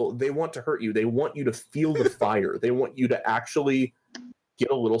Universal, they want to hurt you. They want you to feel the fire. They want you to actually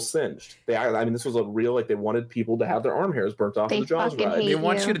get a little singed. This was a real they wanted people to have their arm hairs burnt off in the Jaws ride. They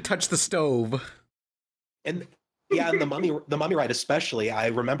want you to touch the stove. And the mummy ride especially. I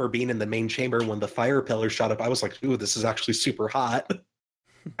remember being in the main chamber when the fire pillar shot up. I was like, "Ooh, this is actually super hot."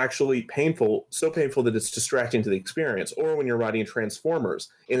 actually painful, so painful that it's distracting to the experience. Or when you're riding Transformers,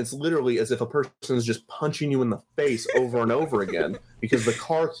 and it's literally as if a person is just punching you in the face over and over again because the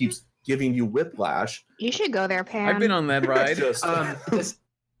car keeps giving you whiplash. You should go there, Pam. I've been on that ride.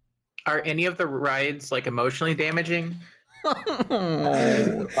 Are any of the rides like emotionally damaging?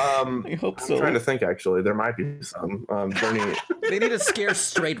 I hope so. I'm trying to think. Actually, there might be some Journey. They need a scare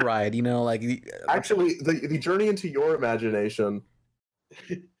straight ride, you know, like. Actually, the Journey into Your Imagination,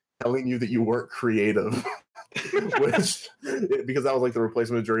 telling you that you weren't creative, which because that was like the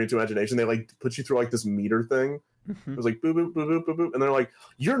replacement of Journey into Imagination. They like put you through like this meter thing. It was like boop boop boop boop boop boop, and they're like,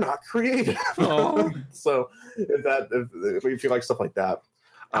 "You're not creative." Oh. So if you like stuff like that,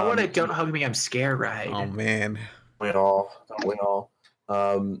 I want a "Don't Hug Me, I'm Scared" ride. Oh man. Don't we all?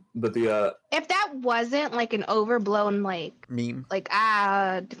 But the if that wasn't like an overblown meme, like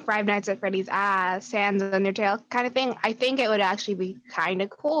Five Nights at Freddy's Sans Undertale kind of thing, I think it would actually be kind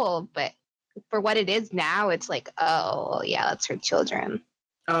of cool. But for what it is now, it's like, oh yeah, that's for children.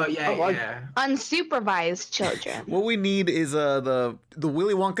 Oh yeah. Unsupervised children. What we need is the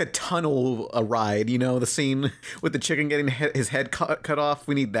Willy Wonka tunnel ride. You know, the scene with the chicken getting his head cut off.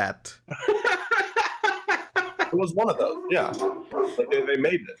 We need that. It was one of those, yeah. Like they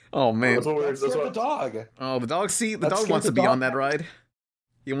made it. Oh man, that's what the dog. Oh, the dog. See, the dog wants to be on that ride.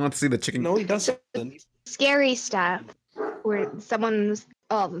 He wants to see the chicken. No, he doesn't. Scary stuff. Where someone's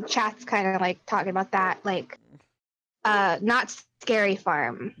chat's kind of like talking about that, like Not Scary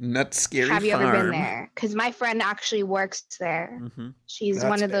Farm. Not Scary Have you Farm. ever been there? Because my friend actually works there. Mm-hmm. She's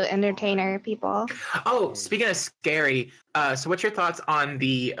one of the entertainer people. Oh, speaking of scary, so what's your thoughts on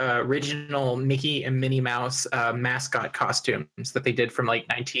the original Mickey and Minnie Mouse mascot costumes that they did from like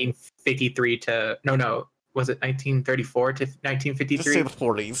 1953 to was it 1934 to 1953? Just say the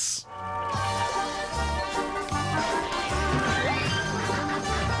 40s.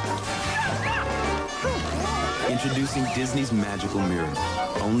 Introducing Disney's Magical Mirror,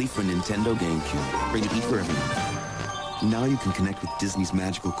 only for Nintendo GameCube. Rated E for everyone. Now you can connect with Disney's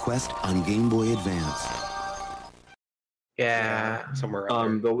Magical Quest on Game Boy Advance. Yeah, somewhere.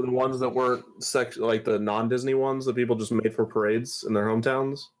 The ones that weren't like the non-Disney ones that people just made for parades in their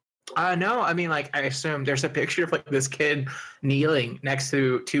hometowns. No, I mean, like, I assume there's a picture of like this kid kneeling next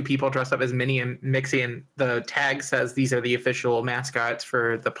to two people dressed up as Minnie and Mixie, and the tag says these are the official mascots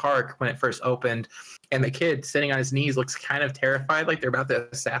for the park when it first opened. And the kid sitting on his knees looks kind of terrified, like they're about to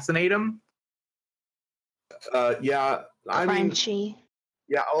assassinate him. Yeah, I mean,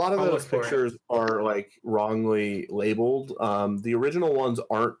 yeah, a lot of those pictures are like wrongly labeled. The original ones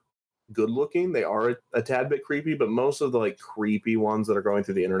aren't good looking. They are a tad bit creepy, but most of the like creepy ones that are going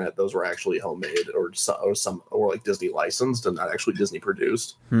through the internet, those were actually homemade or like Disney licensed and not actually Disney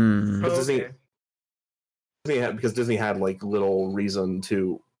produced. But because Disney had like little reason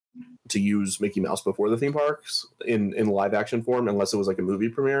to use Mickey Mouse before the theme parks in live action form, unless it was like a movie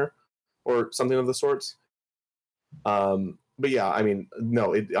premiere or something of the sorts. But yeah, I mean,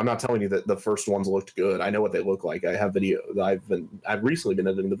 no, I'm not telling you that the first ones looked good. I know what they look like. I have video. I've recently been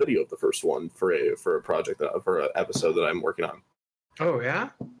editing the video of the first one for a project for an episode that I'm working on. Oh yeah.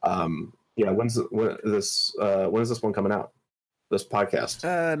 Yeah. When is this one coming out? This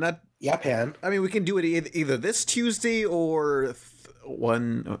podcast. Not. Yeah, Pan. I mean, we can do it either this Tuesday or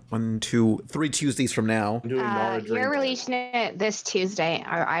 3 Tuesdays from now. You're releasing it this Tuesday.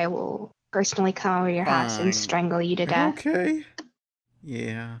 I will personally come over your house and strangle you to death. Okay.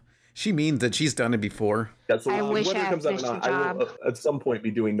 Yeah. She means that she's done it before. That's I wish I had finished the job. I will at some point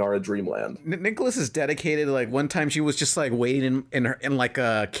be doing Nara Dreamland. Nicholas is dedicated. Like one time she was just like waiting in like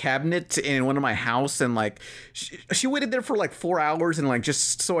a cabinet in one of my house, and like she waited there for like 4 hours, and like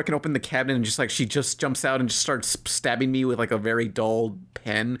just so I can open the cabinet, and just like she just jumps out and just starts stabbing me with like a very dull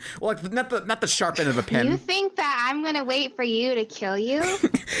pen. Well, like not the sharp end of a pen. You think that I'm gonna wait for you to kill you?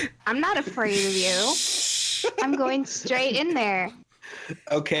 I'm not afraid of you. I'm going straight in there.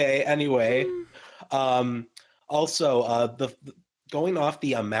 Okay, anyway. Also, the going off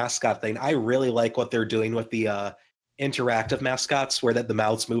the mascot thing, I really like what they're doing with the interactive mascots, where the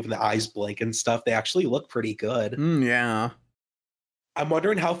mouths move and the eyes blink and stuff. They actually look pretty good. Yeah. I'm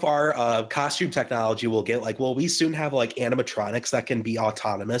wondering how far costume technology will get. Like, will we soon have like animatronics that can be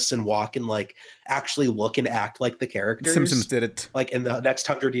autonomous and walk and like actually look and act like the characters? Simpsons did it. Like in the next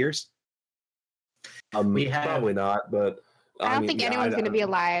 100 years? Probably not, but I don't think anyone's going to be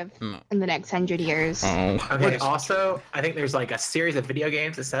alive in the next 100 years. Okay, also, I think there's like a series of video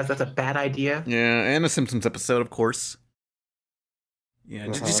games that says that's a bad idea. Yeah, and a Simpsons episode, of course. Yeah,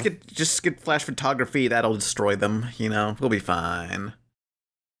 just get flash photography. That'll destroy them. You know, we'll be fine.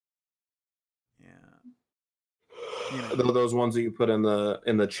 You know. Those ones that you put in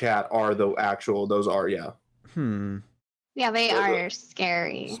the chat are the actual. Those are Yeah, they are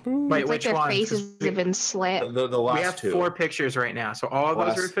scary. Wait, It's like which their ones? faces have been slit. the last We have two. 4 pictures right now, so all of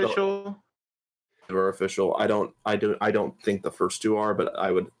those are Last- official. Are official. I don't think the first 2 are, but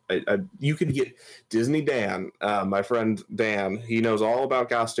you could get Disney Dan, my friend Dan. He knows all about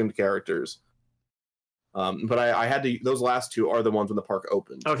costumed characters. But I had to. Those last 2 are the ones when the park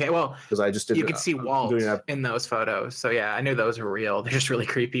opened. Okay, well, Because I just did. you can see Walt in those photos. So yeah, I knew those were real. They're just really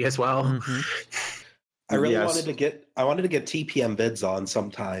creepy as well. Mm-hmm. I really wanted to get TPM Vids on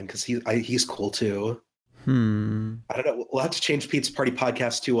sometime because he's cool too. I don't know. We'll have to change Pizza Party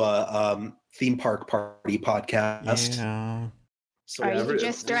Podcast to a theme park party podcast. Yeah. So or you can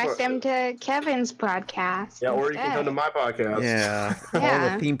just direct them to Kevin's podcast. Yeah, or you can come to my podcast. Yeah. All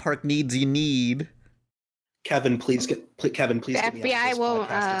the theme park needs you need. Kevin, please get the me FBI won't.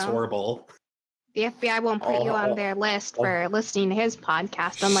 It's horrible. The FBI won't put you on their list for listening to his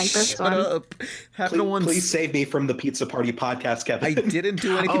podcast, unlike this one. Up. Please save me from the Pizza Party podcast, Kevin. I didn't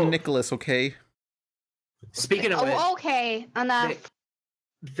do anything, Nicholas. Okay. Speaking of which, okay, enough.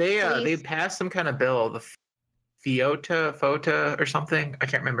 They passed some kind of bill, the FOTA or something. I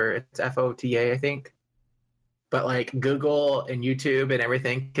can't remember. It's FOTA, I think. But like Google and YouTube and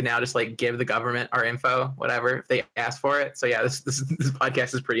everything can now just like give the government our info, whatever, if they ask for it. So yeah, this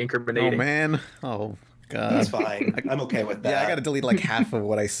podcast is pretty incriminating. Oh man. Oh god. That's fine. I'm okay with that. Yeah, I got to delete like half of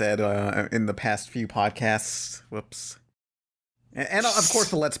what I said in the past few podcasts. Whoops. And of course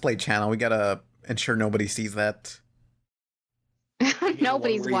the Let's Play channel. We gotta ensure nobody sees that.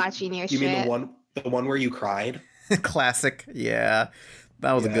 Nobody's watching your shit. You mean the one where you cried? Classic. Yeah,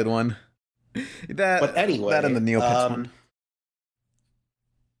 that was a good one. But anyway, that and the Neopets one.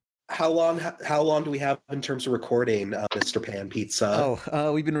 How long do we have in terms of recording, Mr. Pan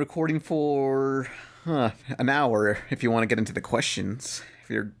Pizza? We've been recording for an hour. If you want to get into the questions, if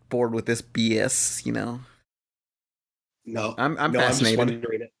you're bored with this BS, No, I'm fascinated. I'm just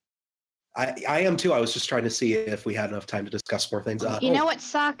wondering it. I am too. I was just trying to see if we had enough time to discuss more things. You know what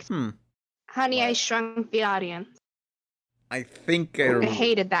sucked? Honey, I Shrunk the Audience. I think I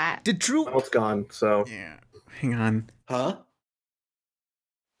hated that. Did Drew? Well, it's gone. So yeah. Hang on. Huh?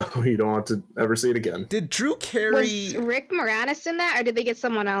 You don't want to ever see it again. Did Drew Carey? Was Rick Moranis in that, or did they get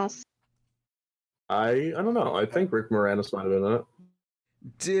someone else? I don't know. I think Rick Moranis might have been in it.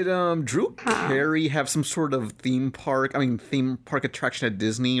 Did Drew Carey have some sort of theme park attraction at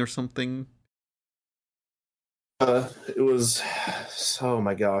Disney or something? It was. Oh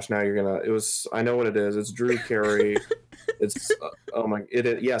my gosh! Now you're gonna. It was. I know what it is. It's Drew Carey. It's. Oh my.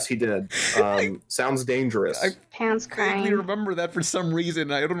 Yes, he did. Sounds dangerous. Pan's crying. I remember that for some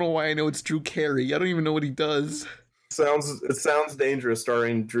reason. I don't know why I know it's Drew Carey. I don't even know what he does. It sounds dangerous,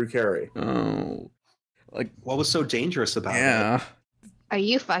 starring Drew Carey. Oh, like what was so dangerous about it? Yeah. Are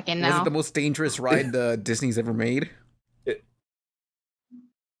you fucking know? Was it the most dangerous ride Disney's ever made?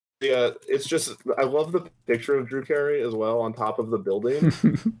 Yeah, it's just, I love the picture of Drew Carey as well on top of the building.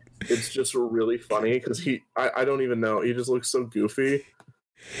 It's just really funny because I don't even know. He just looks so goofy.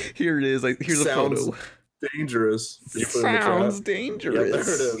 Here it is. Here's a photo. Dangerous. Sounds dangerous. Yeah, there it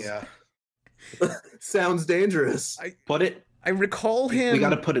is. Yeah. Sounds dangerous. I recall him. We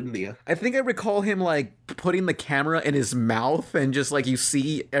gotta put it in the. I think I recall him like putting the camera in his mouth and just like you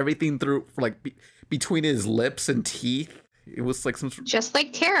see everything through like between his lips and teeth. It was like just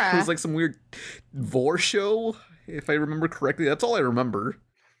like Tara. It was like some weird vor show, if I remember correctly. That's all I remember.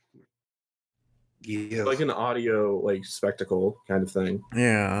 Yeah, like an audio like spectacle kind of thing.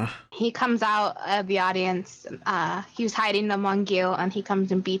 Yeah. He comes out of the audience. He was hiding among you, and he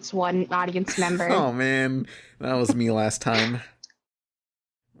comes and beats one audience member. Oh man, that was me last time.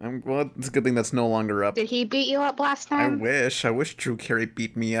 Well, it's a good thing that's no longer up. Did he beat you up last time? I wish Drew Carey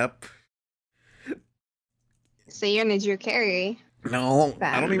beat me up. So you're in a Drew Carey. No,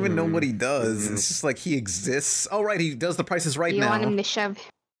 I don't even know what he does. It's just like he exists. Oh, right, he does The Price is Right now. You want him to shove...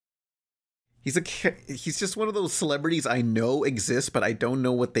 He's just one of those celebrities I know exist, but I don't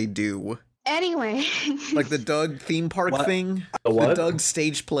know what they do. Anyway. Like the Doug theme park thing. The Doug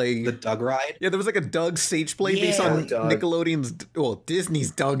stage play. The Doug ride? Yeah, there was like a Doug stage play based on Nickelodeon's... Well,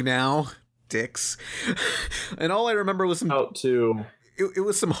 Disney's Doug now. Dicks. And all I remember was some... It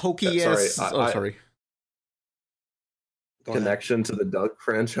was some hokey-ass... sorry. Connection to the Doug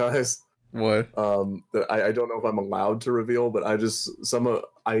franchise. What? I don't know if I'm allowed to reveal, but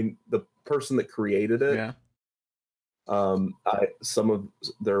the person that created it. Yeah.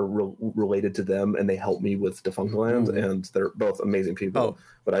 They're related to them, and they help me with Defunctland, and they're both amazing people.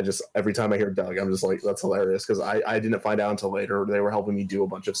 But every time I hear Doug, I'm just like, that's hilarious because I didn't find out until later. They were helping me do a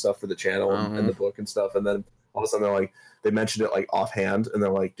bunch of stuff for the channel and the book and stuff, and then all of a sudden they're like, they mentioned it like offhand, and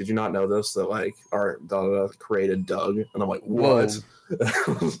they're like, "Did you not know this? That like our created Doug?" And I'm like, "What?"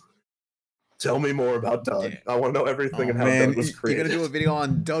 Tell me more about Doug. I want to know everything and how Doug was created. You're gonna do a video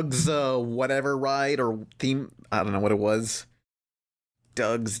on Doug's whatever ride or theme? I don't know what it was.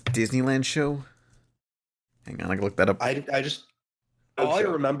 Doug's Disneyland show. Hang on, I can look that up. I just all I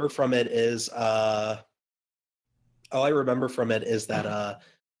remember from it is that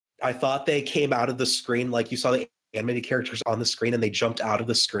I thought they came out of the screen, like you saw the animated characters on the screen and they jumped out of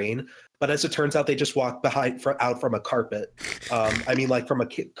the screen, but as it turns out they just walked out from a carpet. Like from a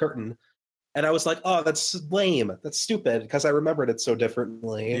curtain. And I was like, oh, that's lame. That's stupid, because I remembered it so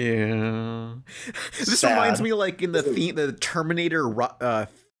differently. Yeah. This reminds me, like, in the Terminator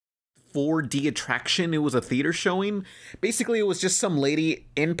 4D attraction, it was a theater showing. Basically, it was just some lady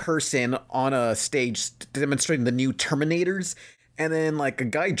in person on a stage demonstrating the new Terminators. And then, like, a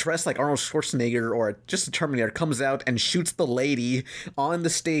guy dressed like Arnold Schwarzenegger or just a Terminator comes out and shoots the lady on the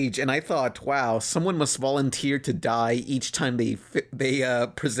stage. And I thought, wow, someone must volunteer to die each time they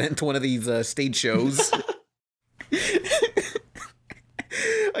present one of these stage shows.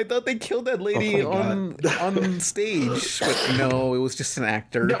 I thought they killed that lady on stage, but no, it was just an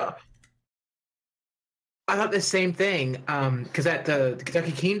actor. No. I thought the same thing, because at the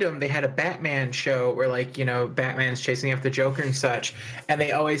Kentucky Kingdom, they had a Batman show where, like, you know, Batman's chasing after the Joker and such, and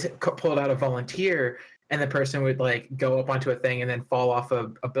they always pulled out a volunteer, and the person would, like, go up onto a thing and then fall off a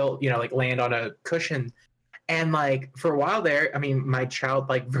built, you know, like, land on a cushion. And, like, for a while there, I mean, my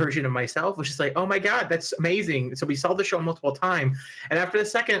childlike version of myself was just like, oh, my God, that's amazing. So we saw the show multiple times, and after the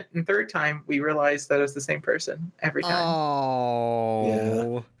second and third time, we realized that it was the same person every time.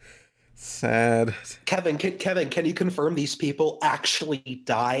 Oh. Yeah. Sad. Kevin, can you confirm these people actually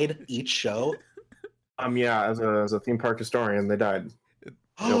died each show? Yeah, as a theme park historian, they died.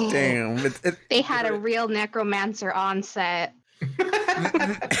 Damn. They had a real necromancer on set.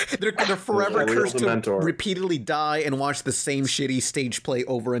 They're forever cursed to repeatedly die and watch the same shitty stage play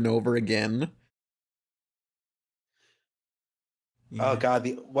over and over again. Yeah. Oh God,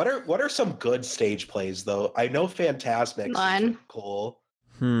 what are some good stage plays though? I know Fantasmic is cool.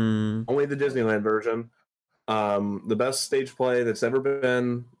 Only the Disneyland version. The best stage play that's ever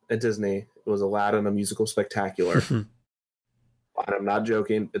been at Disney was Aladdin, a musical spectacular. And I'm not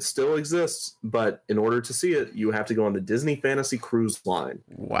joking. It still exists, but in order to see it, you have to go on the Disney Fantasy Cruise Line.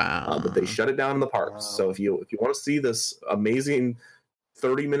 Wow. But they shut it down in the parks. Wow. So if you want to see this amazing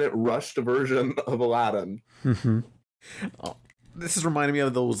 30-minute rushed version of Aladdin. This is reminding me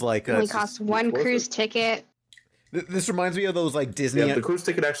of those, like... It only costs one cruise ticket. This reminds me of those, like, Disney... Yeah, the cruise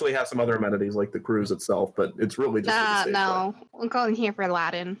ticket actually has some other amenities, like the cruise itself, but it's really just... No. I'm going here for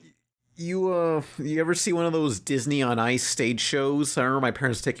Aladdin. You ever see one of those Disney on Ice stage shows? I remember my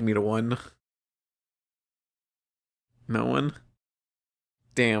parents taking me to one. No one?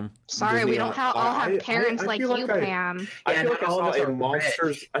 Damn. Sorry, Disney, we don't all have parents like you, Pam. I feel like I saw a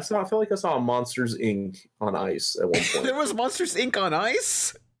Monsters... I feel like I saw a Monsters, Inc. on Ice at one point. There was Monsters, Inc. on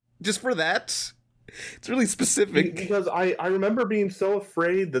Ice? Just for that? It's really specific. Because I remember being so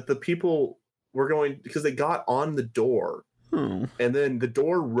afraid that the people were going... Because they got on the door. And then the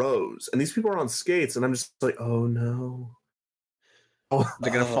door rose. And these people are on skates. And I'm just like, oh, no.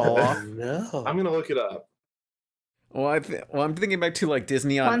 They're going to fall off? No. I'm going to look it up. Well, I'm thinking back to, like,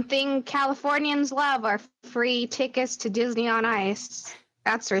 Disney on... One thing Californians love are free tickets to Disney on Ice.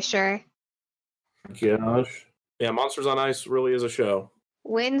 That's for sure. Gosh. Yeah, Monsters on Ice really is a show.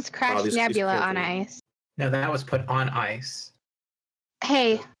 When's Crash Nebula on Ice? No, that was put on ice.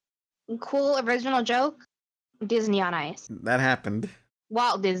 Hey, cool original joke. Disney on Ice. That happened.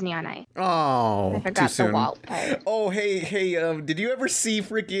 Walt Disney on Ice. Oh, I forgot too soon. The Walt part. Oh, hey, did you ever see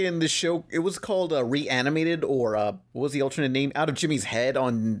freaking the show? It was called Reanimated, or what was the alternate name? Out of Jimmy's Head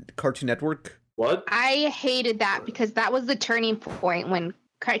on Cartoon Network. What? I hated that because that was the turning point when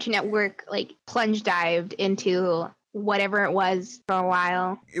Cartoon Network like plunge dived into whatever it was for a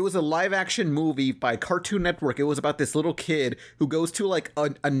while. It was a live action movie by Cartoon Network. It was about this little kid who goes to like a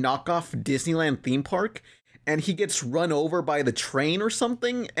knockoff Disneyland theme park, and he gets run over by the train or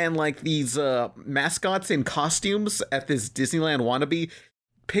something, and like these mascots in costumes at this Disneyland wannabe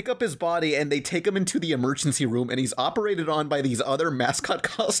pick up his body and they take him into the emergency room, and he's operated on by these other mascot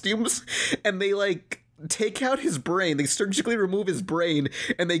costumes, and they like take out his brain. They surgically remove his brain,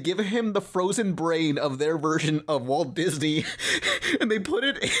 and they give him the frozen brain of their version of Walt Disney, and they put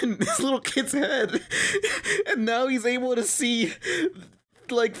it in this little kid's head, and now he's able to see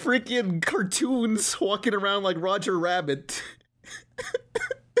like freaking cartoons walking around like Roger Rabbit.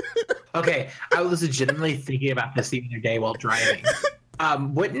 Okay, I was legitimately thinking about this the other day while driving.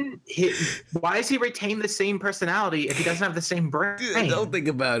 Wouldn't he? Why does he retain the same personality if he doesn't have the same brain? Don't think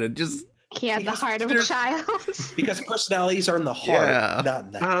about it. Just He had the heart of a child. Because personalities are in the heart, Yeah. not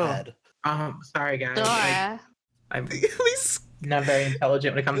in the head. Sorry guys. Sure. I'm He's not very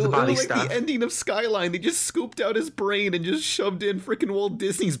intelligent when it comes to body like stuff. the ending of Skyline. They just scooped out his brain and just shoved in freaking Walt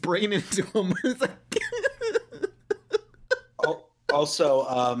Disney's brain into him. It's like Also,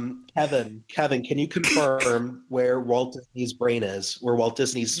 Kevin, can you confirm where Walt Disney's brain is? Where Walt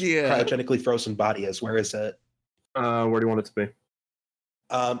Disney's cryogenically frozen body is? Where is it? Where do you want it to be?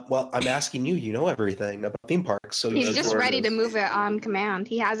 Well, I'm asking you. You know everything about theme parks, so He's just ready to move it on command.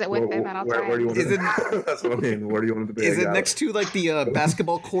 He has it with him at all times. Where do you want it to be? That's what I mean. Where do you want it to be? Is it next to like the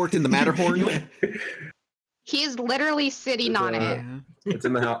basketball court in the Matterhorn? He's literally sitting on it. It's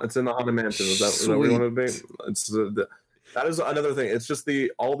in the house. It's in the Haunted Mansion. Is that where you want it to be? It's that is another thing. It's just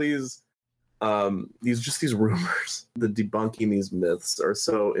all these rumors, the debunking these myths are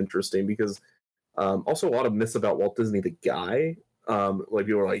so interesting because also a lot of myths about Walt Disney, the guy. Like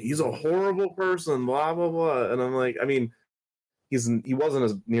people are like, he's a horrible person, blah blah blah, and I'm like, I mean, he wasn't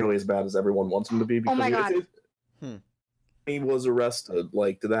as nearly as bad as everyone wants him to be. Because oh my god. He was arrested.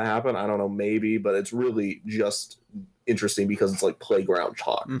 Like, did that happen? I don't know, maybe, but it's really just interesting because it's like playground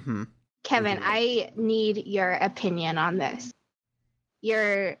talk. Mm-hmm. Kevin, I need your opinion on this.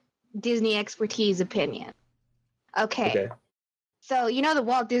 Your Disney expertise opinion. Okay. So, you know the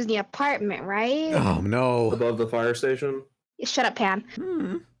Walt Disney apartment, right? Oh, no. Above the fire station? Shut up, Pan.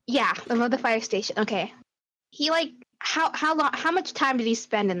 Yeah, above the fire station. Okay. He, like, how much time did he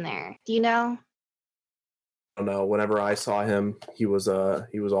spend in there? Do you know? I don't know. Whenever I saw him, he was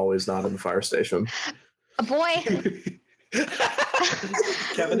always not in the fire station. A boy.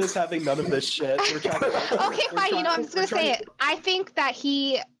 Kevin is having none of this shit. Okay, fine. I'm just gonna say it. I think that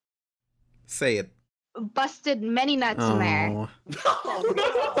he say it. Busted many nuts in there.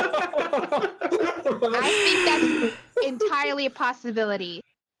 I think that's entirely a possibility.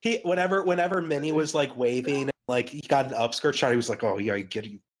 Whenever Minnie was like waving, like he got an upskirt shot, he was like, "Oh yeah, you get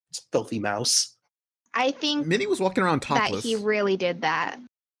you, filthy mouse." I think Minnie was walking around topless. That he really did that.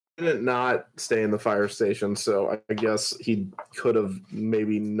 He didn't not stay in the fire station, so I guess he could have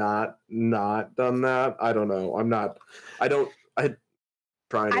maybe not done that. I don't know. I've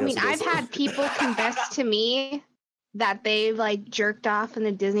had people confess to me that they've like jerked off in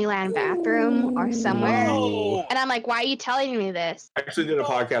the Disneyland bathroom or somewhere. No. And I'm like, why are you telling me this? I actually did a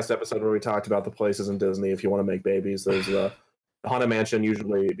podcast episode where we talked about the places in Disney if you want to make babies. There's the Haunted Mansion,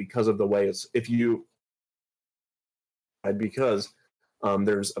 usually because of the way it's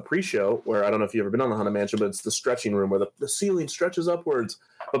there's a pre-show where I don't know if you've ever been on the Haunted Mansion, but it's the stretching room where the ceiling stretches upwards.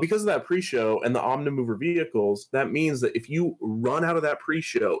 But because of that pre-show and the Omnimover vehicles, that means that if you run out of that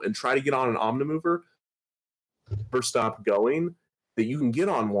pre-show and try to get on an Omnimover, never stop going, that you can get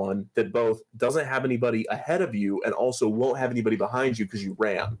on one that both doesn't have anybody ahead of you and also won't have anybody behind you because you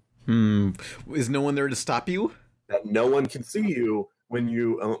ran. Is no one there to stop you? That no one can see you when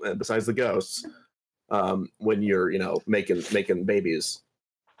you, besides the ghosts, when you're, making babies.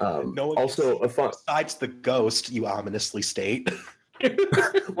 No one also, a fun. Besides the ghost, you ominously state.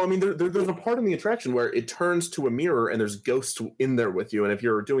 Well, I mean, there's a part in the attraction where it turns to a mirror and there's ghosts in there with you. And if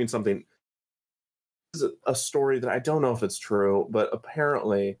you're doing something, this is a story that I don't know if it's true, but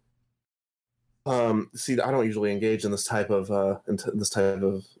apparently, see, I don't usually engage in this type of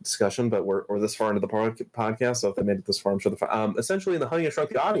discussion, but we're this far into the podcast, so if they made it this far, I'm sure essentially in the Honey I Shrunk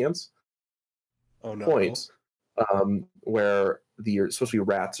the Audience. Oh no! Point where you're supposed to be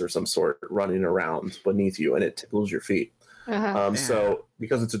rats or some sort running around beneath you, and it tickles your feet. So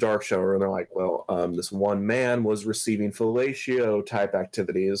because it's a dark show, and they're like, well, this one man was receiving fellatio type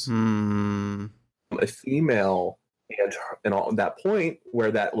activities. A female and at that point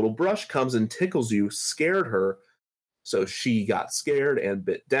where that little brush comes and tickles you scared her, so she got scared and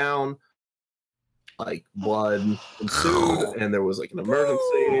bit down. Like blood ensued, and there was like an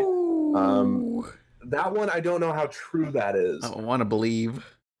emergency. That one I don't know how true that is. I don't want to believe.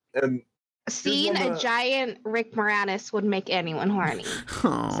 And seeing a giant Rick Moranis would make anyone horny.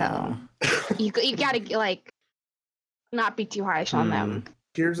 So you gotta like not be too harsh on them.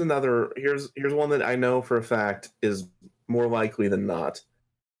 Here's one that I know for a fact is more likely than not.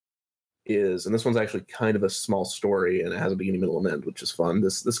 And this one's actually kind of a small story, and it has a beginning, middle, and end, which is fun.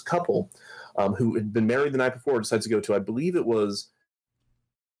 This couple who had been married the night before decides to go to, I believe it was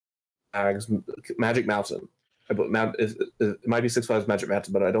Magic Mountain. It might be Six Flags Magic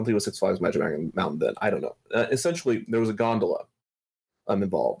Mountain, but I don't think it was Six Flags Magic Mountain then. I don't know. Essentially, there was a gondola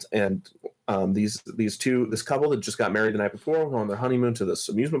involved, and this couple that just got married the night before, on their honeymoon to this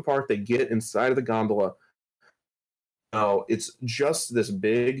amusement park. They get inside of the gondola, No, it's just this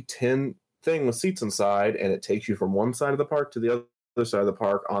big tin thing with seats inside, and it takes you from one side of the park to the other side of the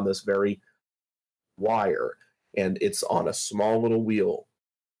park on this very wire, and it's on a small little wheel.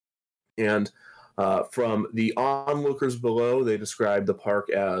 And from the onlookers below, they described the park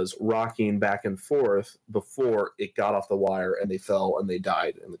as rocking back and forth before it got off the wire and they fell and they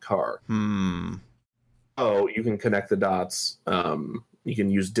died in the car. So you can connect the dots. You can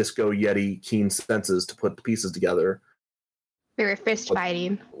use Disco Yeti keen senses to put the pieces together. They were fist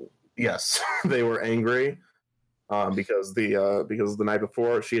fighting. Yes, they were angry because the night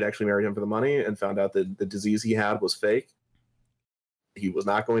before she had actually married him for the money and found out that the disease he had was fake. He was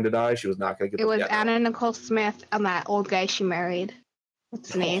not going to die. She was not going to get. It was Anna Nicole Smith and that old guy she married.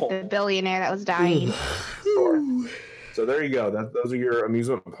 What's his name? The billionaire that was dying. So there you go. Those are your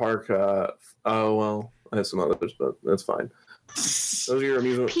amusement park. Oh well, I have some others, but that's fine. Those are your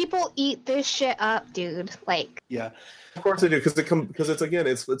amusement. People eat this shit up, dude. Like, yeah, of course they do, because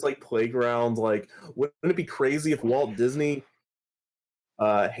it's like playground. Like, wouldn't it be crazy if Walt Disney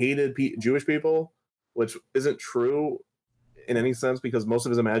hated Jewish people, which isn't true in any sense, because most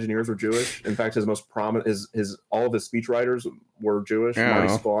of his Imagineers were Jewish. In fact, his most prominent, all of his speechwriters were Jewish. Yeah. Marty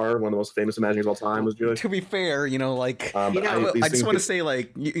Sklar, one of the most famous Imagineers of all time, was Jewish. To be fair, I these just want to things say,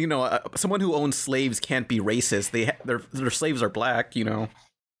 like, someone who owns slaves can't be racist. Their slaves are black, like,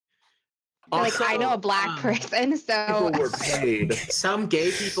 Also, I know a black person, so people were paid. Some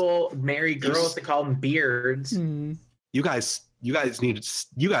gay people marry girls to call them beards. You guys need to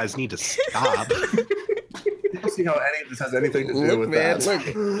stop. I don't see how any of this has anything to do with that. Look,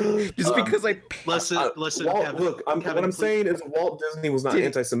 just because I listen, Walt, Kevin, look, Kevin, what I'm please. saying is Walt Disney was not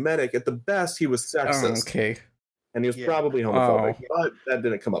anti-Semitic. At the best, he was sexist. okay. And he was probably homophobic, but that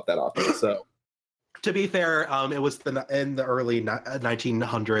didn't come up that often. So, to be fair, it was in the early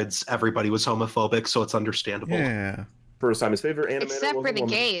 1900s. Everybody was homophobic, so it's understandable. Yeah. First time his favorite animator except was for a the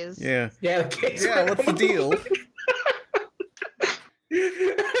woman. gays. Yeah. Yeah, the gays. Yeah. What's the deal?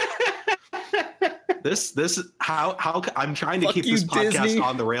 This how I'm trying to Fuck keep you, this podcast Disney.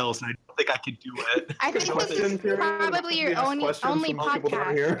 on the rails, and I don't think I can do it. I think this is probably your only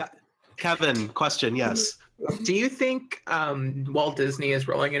podcast. Kevin, question, yes. Do you think Walt Disney is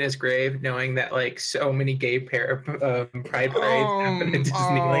rolling in his grave knowing that like so many gay pride parades happen in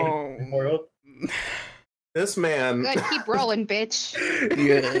Disneyland world? This man. Good, keep rolling, bitch.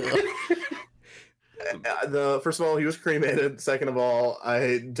 Yeah. First of all, he was cremated. Second of all,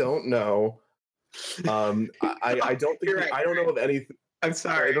 I don't know. I don't think Right. I don't know of anything. I'm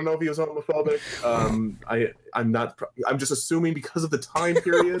sorry. I don't know if he was homophobic. I'm not. I'm just assuming because of the time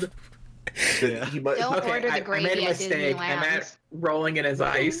period that he might. Don't order the I gravy made a at mistake. I Disneyland. meant rolling in his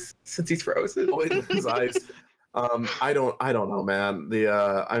ice since he's frozen. In his eyes. I don't know, man.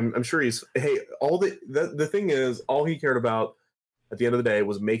 I'm sure he's. Hey, the thing is, all he cared about at the end of the day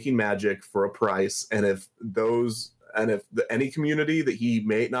was making magic for a price, and if any community that he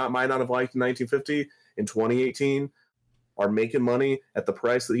might not have liked in 1950 in 2018 are making money at the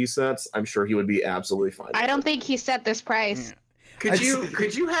price that he sets, I'm sure he would be absolutely fine. I don't think he set this price. Could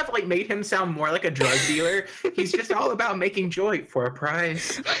you have like made him sound more like a drug dealer? He's just all about making joy for a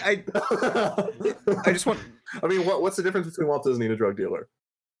price. I just want. I mean, what's the difference between Walt Disney and a drug dealer?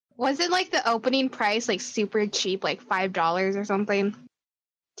 Wasn't like the opening price like super cheap, like $5 or something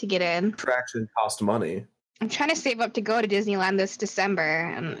to get in? Attraction cost money. I'm trying to save up to go to Disneyland this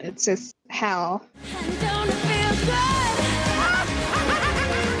December, and it's just hell.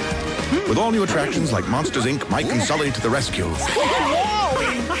 With all new attractions like Monsters, Inc., Mike and Sully to the rescue.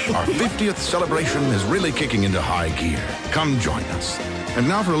 Our 50th celebration is really kicking into high gear. Come join us. And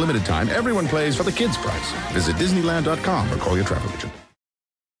now for a limited time, everyone plays for the kids' price. Visit Disneyland.com or call your travel agent.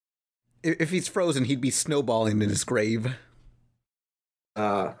 If he's frozen, he'd be snowballing in his grave.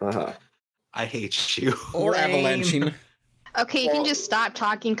 I hate you. Or Lame. avalanching. Okay, you can just stop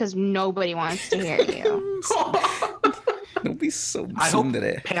talking because nobody wants to hear you. Don't be so I hope,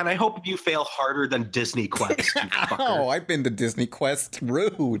 today. Pan, I hope you fail harder than Disney Quest. You fucker. Oh, I've been to Disney Quest.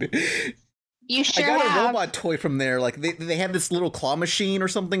 Rude. You sure I got have. a robot toy from there. Like they had this little claw machine or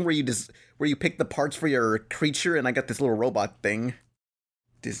something where you pick the parts for your creature, and I got this little robot thing.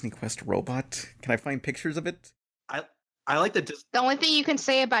 Disney Quest robot. Can I find pictures of it? I like the. The only thing you can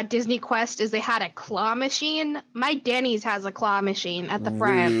say about Disney Quest is they had a claw machine. My Denny's has a claw machine at the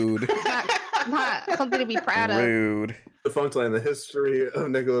front. Rude. It's not something to be proud of. Rude. Defunctly in the history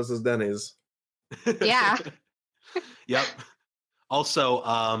of Nicholas's Denny's. Yeah. Yep. Also,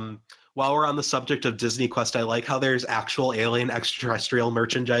 while we're on the subject of Disney Quest, I like how there's actual alien extraterrestrial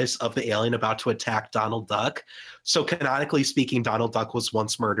merchandise of the alien about to attack Donald Duck. So canonically speaking, Donald Duck was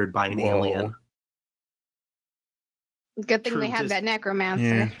once murdered by an alien. Good thing True they had that necromancer.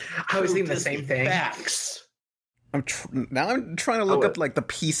 Yeah. I was thinking the Disney same thing. Facts. I'm trying to look up like the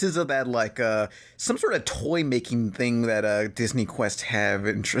pieces of that some sort of toy making thing that Disney Quest have,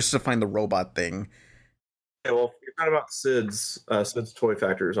 and just to find the robot thing. Yeah, well, you're talking about Sid's Toy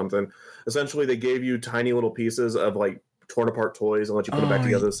Factory or something. Essentially, they gave you tiny little pieces of like torn apart toys and let you put it back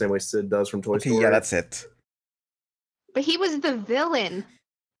together the same way Sid does from Toy Story. Yeah, that's it. But he was the villain.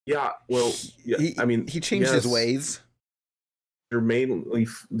 Yeah, well, yeah, he changed his ways. You're mainly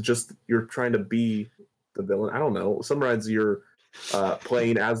you're trying to be the villain. I don't know. Some rides you're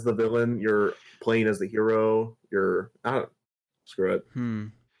playing as the villain. You're playing as the hero. Screw it.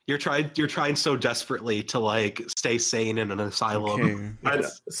 You're trying so desperately to like stay sane in an asylum. Okay.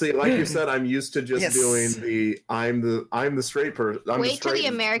 See, like you said, I'm used to just doing I'm the straight person. Wait till the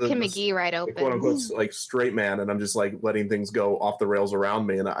American McGee ride opens. Quote unquote like straight man, and I'm just like letting things go off the rails around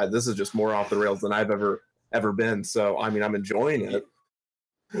me, and this is just more off the rails than I've ever been. So I'm enjoying it.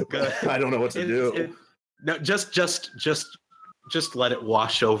 But I don't know what to do. No, just let it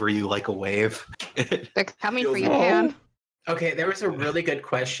wash over you like a wave. They're coming for you, Pan. Okay, there was a really good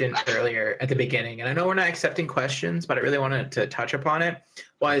question earlier at the beginning, and I know we're not accepting questions, but I really wanted to touch upon it.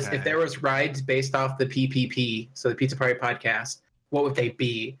 If there was rides based off the PPP, so the Pizza Party Podcast, what would they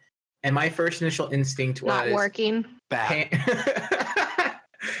be? And my first initial instinct was not working. Bad.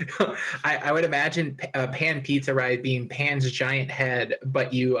 I would imagine a Pan Pizza ride being Pan's giant head,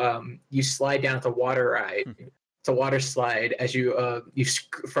 but you slide down the water ride. It's a water slide as you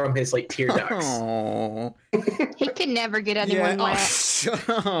from his like tear ducts. Oh. He could never get anyone wet. Shut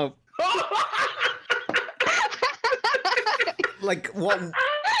up. Like what?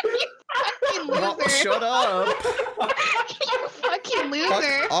 You fucking loser. Shut up. You fucking loser.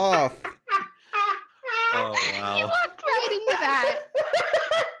 Fuck off. Oh wow. You walked right into that.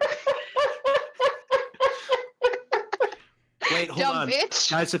 Wait, hold Dumb on.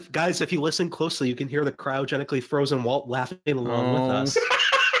 bitch. Guys, if you listen closely, you can hear the cryogenically frozen Walt laughing along with us.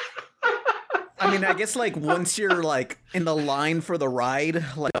 I mean, I guess like once you're like in the line for the ride,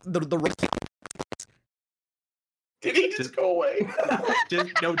 like the Did he just go away?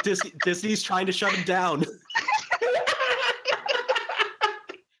 No, Disney's trying to shut him down.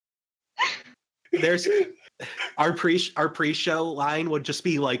 There's our pre-show line would just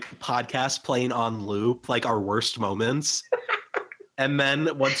be like podcast playing on loop, like our worst moments. And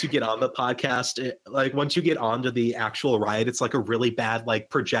then once you get on the podcast, once you get onto the actual ride, it's like a really bad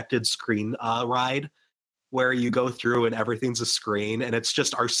like projected screen ride where you go through and everything's a screen and it's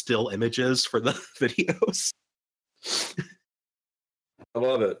just our still images for the videos. I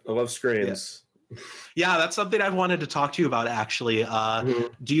love it. I love screens. Yeah, that's something I've wanted to talk to you about actually.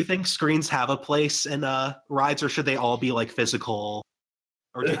 Do you think screens have a place in rides, or should they all be like physical?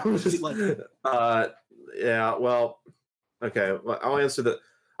 Or yeah, well, okay. Well, I'll answer that.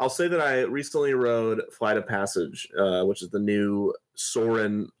 I'll say that I recently rode Flight of Passage, which is the new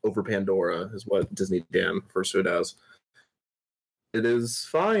Soarin' over Pandora, is what Disney Dan first to does. It is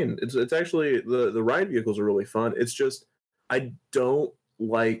fine. It's actually the ride vehicles are really fun. It's just I don't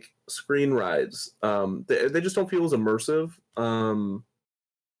like screen rides. They just don't feel as immersive. Soarin'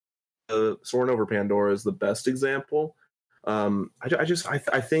 over Pandora is the best example.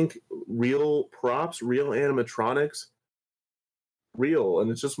 I think real props, real animatronics, real, and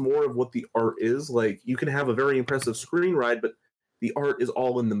it's just more of what the art is. Like you can have a very impressive screen ride, but the art is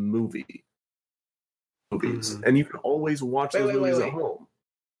all in the movies, and you can always watch those movies at home.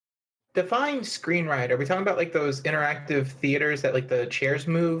 Define screen ride. Are we talking about like those interactive theaters that like the chairs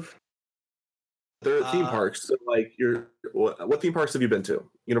move? They're theme parks. So like, what theme parks have you been to?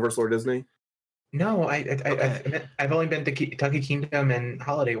 Universal or Disney? No, I've only been to Kentucky Kingdom and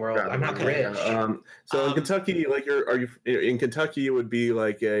Holiday World. I'm not rich. So in Kentucky, like in Kentucky, it would be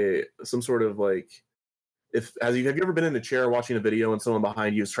like some sort of like have you ever been in a chair watching a video and someone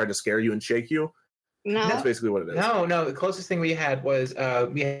behind you is trying to scare you and shake you? No, that's basically what it is. No. The closest thing we had was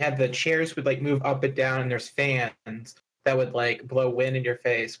we had the chairs would like move up and down, and there's fans that would like blow wind in your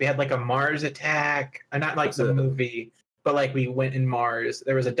face. We had like a Mars attack, not like the movie, but like we went in Mars.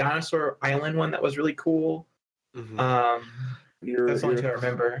 There was a dinosaur island one that was really cool. Mm-hmm. That's the only two I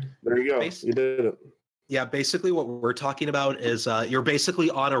remember. There you go. You did it. Yeah, basically what we're talking about is you're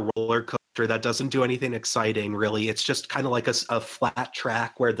basically on a roller coaster that doesn't do anything exciting, really. It's just kind of like a flat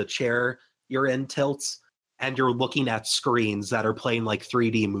track where the chair you're in tilts, and you're looking at screens that are playing like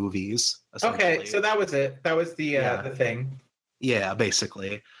 3D movies. Okay, so that was it. That was the thing. Yeah,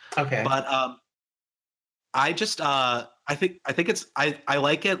 basically. Okay. But I just I think it's I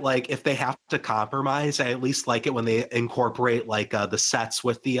like it like if they have to compromise, I at least like it when they incorporate like the sets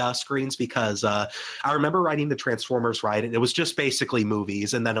with the screens because I remember riding the Transformers ride and it was just basically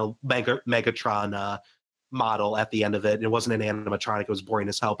movies and then a Megatron model at the end of it. It wasn't an animatronic, it was boring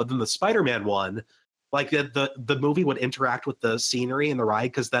as hell. But then the Spider-Man one, like the movie would interact with the scenery in the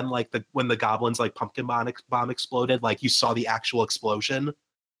ride because then like when the goblins like pumpkin bomb exploded, like you saw the actual explosion.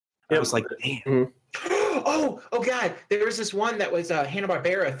 I was like, man. Mm-hmm. Oh God! There was this one that was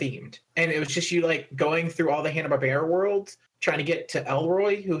Hanna-Barbera themed, and it was just you like going through all the Hanna-Barbera worlds, trying to get to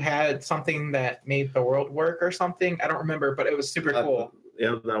Elroy, who had something that made the world work or something. I don't remember, but it was super cool.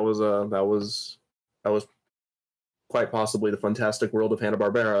 Yeah, that was quite possibly the Fantastic World of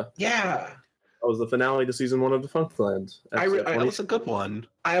Hanna-Barbera. Yeah. That was the finale to season 1 of Defunctland. That was a good one.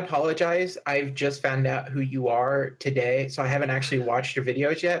 I apologize. I've just found out who you are today, so I haven't actually watched your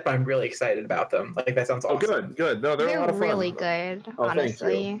videos yet, but I'm really excited about them. Like, that sounds awesome. Good. No, they're a lot of fun. Really good,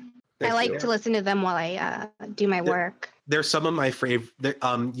 honestly. Thank I like you. to listen to them while I do my work. They're some of my favorite.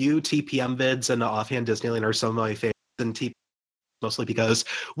 You TPM vids and the Offhand Disneyland are some of my favorites, and mostly because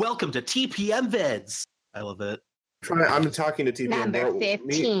welcome to TPM vids. I love it. I'm talking to TPM. Number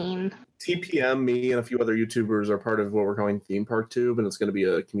 15. TPM, me, and a few other YouTubers are part of what we're calling Theme Park Tube, and it's going to be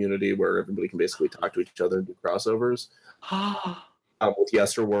a community where everybody can basically talk to each other and do crossovers. With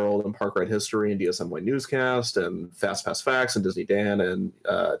Yesterworld and Park Ride History and DSMY Newscast and Fast Pass Facts and Disney Dan and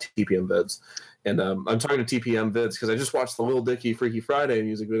TPM Vids. And I'm talking to TPM Vids because I just watched the Lil Dicky Freaky Friday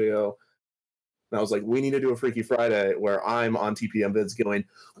music video. And I was like, we need to do a Freaky Friday where I'm on TPM Vids going,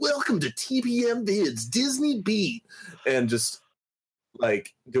 welcome to TPM Vids, Disney Beat. And just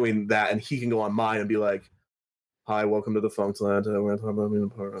like doing that. And he can go on mine and be like, hi, welcome to the Funkland.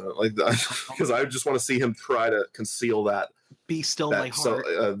 Like that. Because I just want to see him try to conceal that. Be still my heart.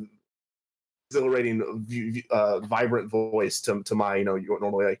 Exhilarating, vibrant voice to my, you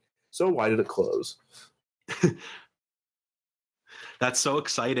normally like, so why did it close? That's so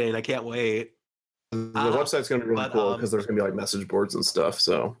exciting. I can't wait. The website's going to be really cool because there's going to be like message boards and stuff.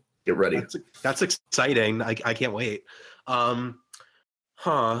 So get ready. That's exciting. I can't wait. I'm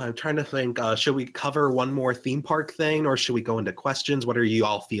trying to think. Should we cover one more theme park thing or should we go into questions? What are you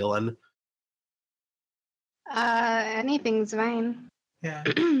all feeling? Anything's fine. Yeah.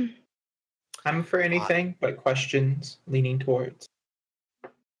 I'm for anything but questions leaning towards.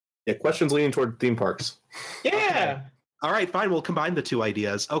 Yeah, questions leaning toward theme parks. Yeah. Okay. All right, fine. We'll combine the two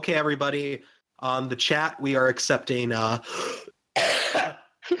ideas. Okay, everybody. On the chat, we are accepting not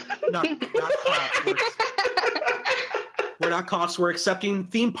we're not coughs. We're accepting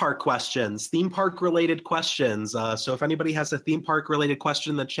theme park questions, theme park related questions. So if anybody has a theme park related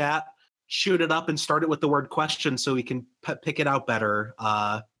question in the chat, shoot it up and start it with the word question so we can pick it out better.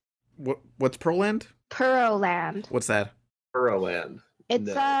 What's Pearland? Pearland. What's that? Pearland. It's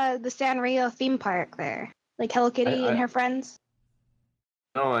the Sanrio theme park there. Like Hello Kitty and her friends.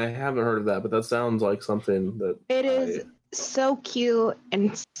 No, I haven't heard of that, but that sounds like something that it is so cute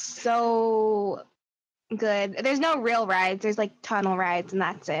and so good. There's no real rides. There's like tunnel rides and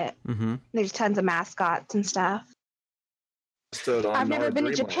that's it. Mm-hmm. There's tons of mascots and stuff. I've never been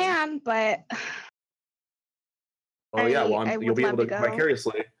to Japan, but you'll be able to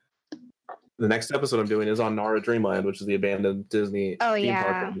vicariously. The next episode I'm doing is on Nara Dreamland, which is the abandoned Disney theme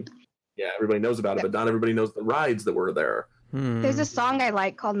park. Yeah, everybody knows about it, but not everybody knows the rides that were there. There's a song I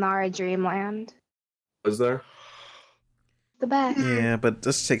like called Nara Dreamland. Was there? The best. Yeah, but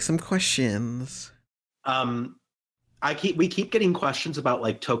let's take some questions. We keep getting questions about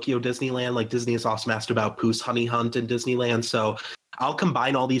like Tokyo Disneyland. Like Disney has also asked about Pooh's Honey Hunt in Disneyland. So I'll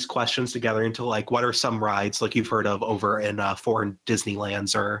combine all these questions together into like what are some rides like you've heard of over in foreign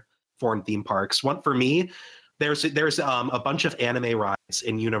Disneylands or foreign theme parks. One for me, there's a bunch of anime rides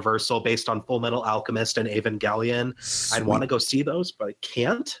in Universal based on Full Metal Alchemist and Evangelion. Sweet. I'd want to go see those, but I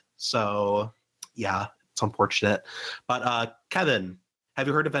can't. So yeah, it's unfortunate. But Kevin, have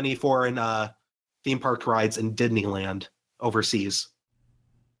you heard of any foreign theme park rides in Disneyland overseas?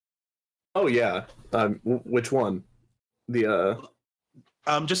 Oh yeah. Which one? The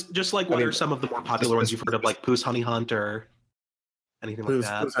just like what are some of the more popular ones you've heard of, like Pooh's Honey Hunt or anything like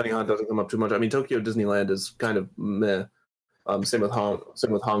that? Pooh's Honey Hunt doesn't come up too much. I mean, Tokyo Disneyland is kind of meh. Same with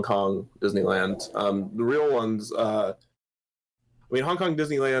Hong Kong Disneyland. The real ones, Hong Kong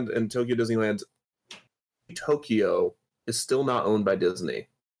Disneyland and Tokyo Disneyland. Tokyo is still not owned by Disney.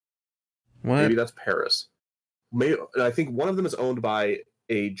 What? Maybe that's Paris. I think one of them is owned by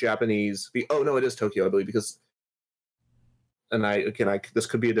a Japanese. Oh no, it is Tokyo, I believe, because. And this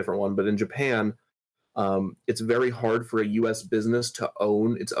could be a different one, but in Japan, It's very hard for a U.S. business to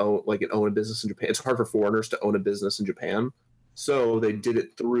own its own, like own a business in Japan. It's hard for foreigners to own a business in Japan. So they did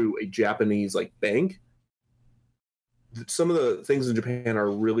it through a Japanese like bank. Some of the things in Japan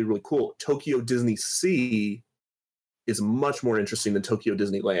are really, really cool. Tokyo Disney Sea is much more interesting than Tokyo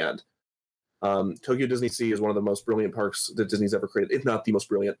Disneyland. Tokyo Disney Sea is one of the most brilliant parks that Disney's ever created, if not the most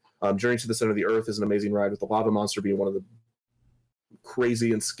brilliant. Journey to the Center of the Earth is an amazing ride, with the lava monster being one of the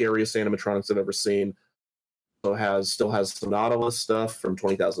crazy and scariest animatronics I've ever seen. Still has some Nautilus stuff from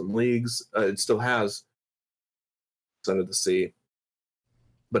 20,000 Leagues. It still has Center of the Sea,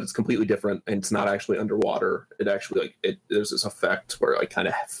 but it's completely different, and it's not actually underwater. It actually there's this effect where it kind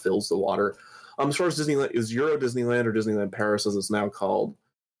of fills the water. As far as Disneyland, is Euro Disneyland or Disneyland Paris as it's now called?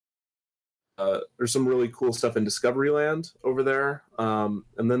 There's some really cool stuff in Discoveryland over there, and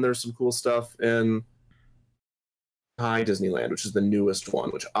then there's some cool stuff in Shanghai Disneyland, which is the newest one,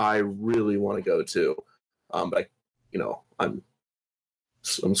 which I really want to go to. But I'm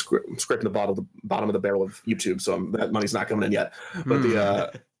scraping the bottom of the barrel of YouTube, so that money's not coming in yet.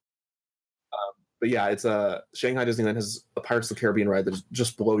 But but yeah, it's Shanghai Disneyland has a Pirates of the Caribbean ride that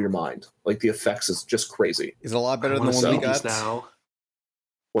just blow your mind. Like the effects is just crazy. Is it a lot better than the one we got now?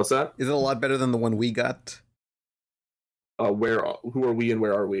 What's that? Is it a lot better than the one we got? Who are we and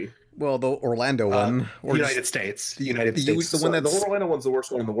where are we? Well, the Orlando one, or United States. The United States. The one that's the Orlando one's the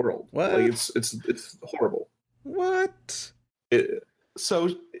worst one in the world. What? Like it's horrible. What? The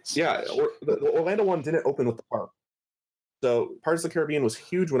Orlando one didn't open with the park. So Pirates of the Caribbean was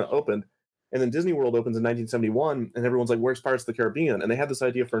huge when it opened, and then Disney World opens in 1971, and everyone's like, "Where's Pirates of the Caribbean?" And they had this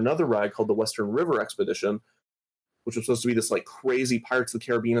idea for another ride called the Western River Expedition, which was supposed to be this like crazy Pirates of the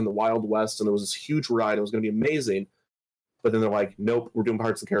Caribbean in the Wild West, and it was this huge ride. It was going to be amazing. But then they're like, nope, we're doing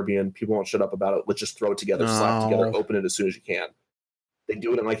Pirates of the Caribbean. People won't shut up about it. Let's just throw it together, slap it together, open it as soon as you can. They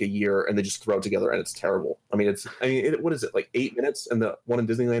do it in like a year, and they just throw it together, and it's terrible. What is it, like 8 minutes? And the one in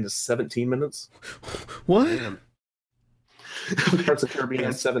Disneyland is 17 minutes? What? Pirates of the Caribbean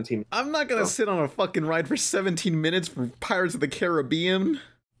is 17 minutes. I'm not going to sit on a fucking ride for 17 minutes for Pirates of the Caribbean.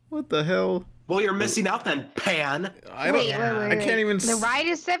 What the hell? Well, you're missing out then, Pan. Wait. I can't even... The ride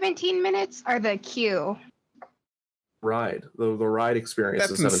is 17 minutes, or the queue? Ride. The ride experience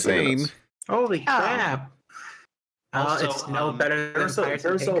That's is 17 insane. minutes. Holy crap. Also, it's no better than Pirates of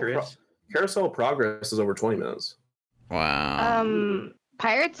the Caribbean. Carousel of Progress is over 20 minutes. Wow.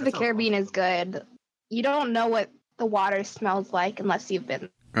 Pirates of the Caribbean is good. You don't know what the water smells like unless you've been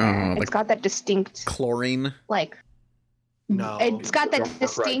there. It's got that distinct chlorine. No. It's got that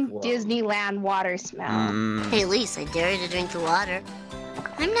distinct Disneyland water smell. Hey, Lise, I dare you to drink the water.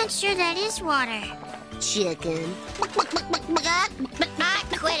 I'm not sure that is water. Chicken. Quit it, Bart.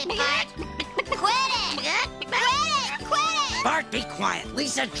 Quit it. Bart, be quiet.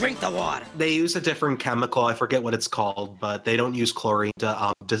 Lisa, drink the water. They use a different chemical. I forget what it's called, but they don't use chlorine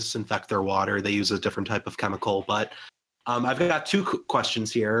to disinfect their water. They use a different type of chemical. But I've got two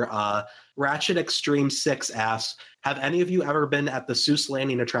questions here. Ratchet Extreme 6 asks, have any of you ever been at the Seuss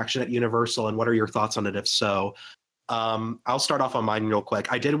Landing attraction at Universal, and what are your thoughts on it if so? I'll start off on mine real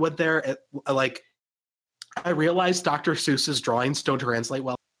quick. I did one there. I realized Dr. Seuss's drawings don't translate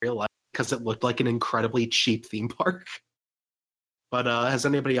well in real life because it looked like an incredibly cheap theme park. But has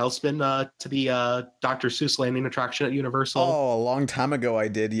anybody else been to the Dr. Seuss Landing attraction at Universal? Oh, a long time ago I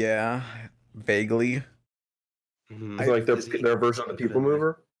did, yeah. Vaguely. It's like their version of the People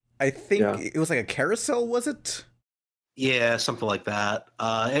Mover? I think it was like a carousel, was it? Yeah, something like that.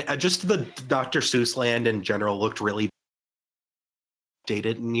 Just the Dr. Seuss land in general looked really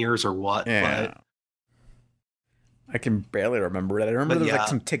dated in years or what. Yeah. But I can barely remember it. I remember there was like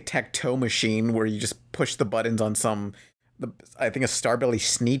some tic-tac-toe machine where you just push the buttons on I think a Starbelly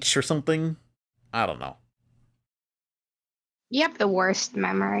Sneetch or something. I don't know. You have the worst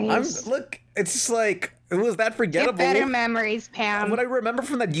memories. It's just like, it was that forgettable. Get better memories, Pam. What I remember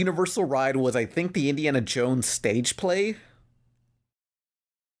from that Universal ride was, I think, the Indiana Jones stage play.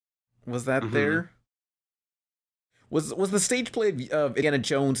 Was that there? Was the stage play of Indiana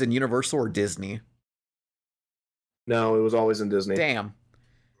Jones in Universal or Disney? No, it was always in Disney. Damn.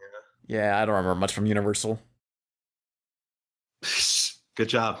 Yeah, I don't remember much from Universal. Good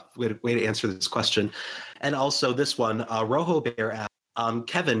job. Way to answer this question. And also this one, Rojo Bear asked,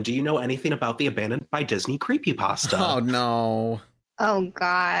 Kevin, do you know anything about the Abandoned by Disney creepypasta? Oh, no. Oh,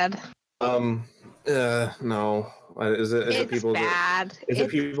 God. No. Is it people bad. Is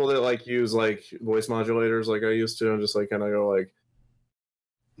it people that like use like voice modulators like I used to and just like kind of go like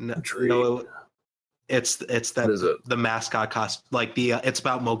no, it's that the mascot cost like it's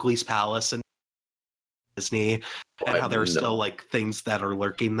about Mowgli's palace and Disney and how there are still like things that are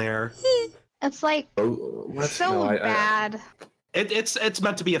lurking there. It's like what? so No, bad. It's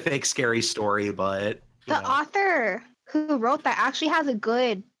meant to be a fake scary story, but The author who wrote that actually has a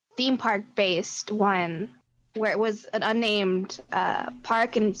good theme park based one where it was an unnamed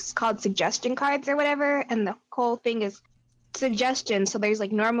park and it's called suggestion cards or whatever, and the whole thing is suggestions. So there's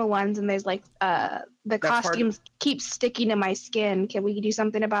like normal ones and there's like the costumes keep sticking to my skin. Can we do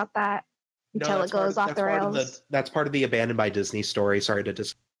something about that until it goes off the rails? That's part of the Abandoned by Disney story. Sorry to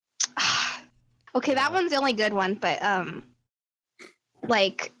just. Okay, that one's the only good one, but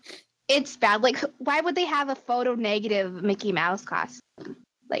like it's bad. Like, why would they have a photo negative Mickey Mouse costume?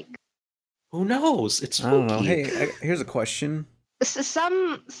 Like, who knows? It's I don't know. spooky. Hey, here's a question.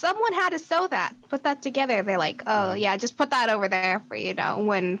 someone had to sew that, put that together. They're like, oh yeah, just put that over there for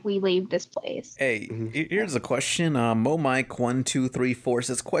when we leave this place. Hey, here's a question. Mo Mike 1234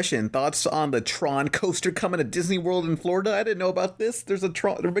 says, question: thoughts on the Tron coaster coming to Disney World in Florida? I didn't know about this. There's a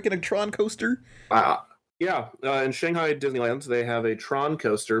Tron. They're making a Tron coaster. Yeah, in Shanghai Disneyland, they have a Tron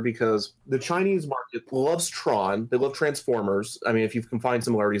coaster because the Chinese market loves Tron. They love Transformers. I mean, if you can find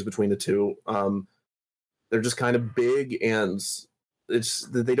similarities between the two, they're just kind of big, and it's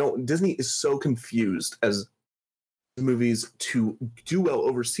they don't. Disney is so confused as movies to do well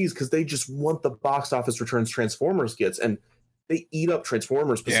overseas because they just want the box office returns Transformers gets, and they eat up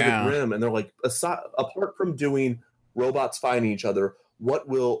Transformers Pacific Rim, and they're like, apart from doing robots fighting each other, what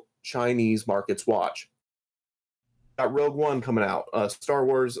will Chinese markets watch? Got Rogue One coming out, a Star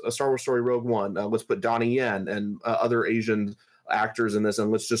Wars story, Rogue One. Let's put Donnie Yen and other Asian actors in this,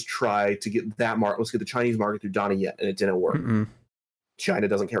 and let's just try to get that market. Let's get the Chinese market through Donnie Yen, and it didn't work. China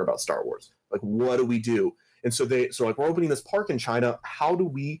doesn't care about Star Wars. Like, what do we do? And so like, we're opening this park in China. What do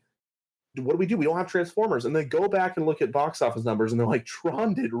we do? We don't have Transformers. And they go back and look at box office numbers, and they're like,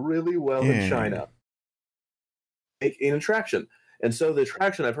 Tron did really well in China. Make an attraction. And so the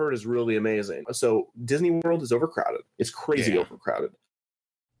attraction I've heard is really amazing. So Disney World is overcrowded. It's crazy overcrowded.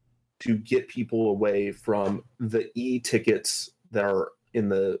 To get people away from the e-tickets that are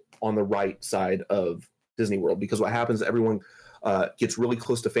on the right side of Disney World, because what happens is everyone gets really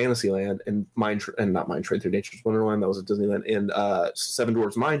close to Fantasyland and not Mine Train Through Nature's Wonderland, that was at Disneyland, and Seven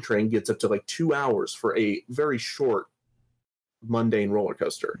Dwarfs Mine Train gets up to like 2 hours for a very short, mundane roller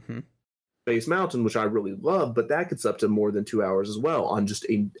coaster. Space Mountain, which I really love, but that gets up to more than 2 hours as well on just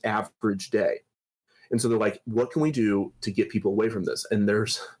an average day. And so they're like, what can we do to get people away from this? And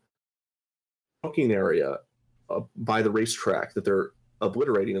there's a parking area by the racetrack that they're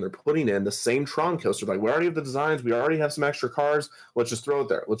obliterating, and they're putting in the same Tron coaster. Like, we already have the designs, we already have some extra cars, let's just throw it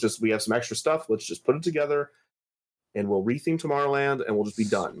there. We have some extra stuff, let's just put it together, and we'll retheme Tomorrowland, and we'll just be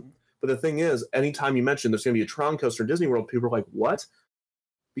done. But the thing is, anytime you mention there's going to be a Tron coaster in Disney World, people are like, what?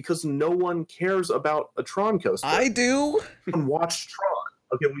 Because no one cares about a Tron coaster. I do. And watch Tron.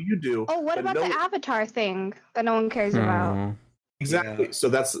 Okay, well, you do. Oh, what about the Avatar thing that no one cares about? Exactly. Yeah. So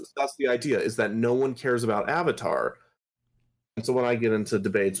that's the idea, is that no one cares about Avatar. And so when I get into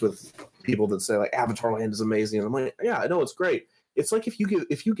debates with people that say like Avatar Land is amazing, and I'm like, yeah, I know it's great. It's like if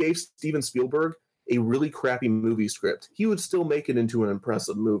you gave Steven Spielberg a really crappy movie script, he would still make it into an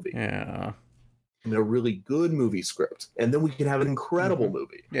impressive movie. Yeah. And a really good movie script, and then we can have an incredible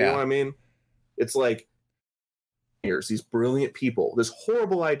movie. You know what I mean? It's like, here's these brilliant people, this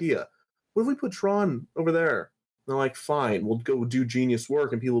horrible idea. What if we put Tron over there? And they're like, fine, we'll go do genius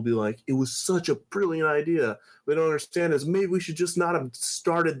work, and people will be like, it was such a brilliant idea. They don't understand is maybe we should just not have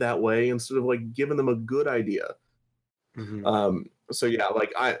started that way instead of like giving them a good idea. So yeah,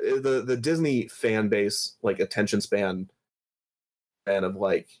 like the Disney fan base, like attention span, and of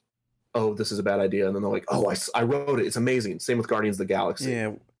like, oh, this is a bad idea, and then they're like, oh, I wrote it, it's amazing. Same with Guardians of the Galaxy.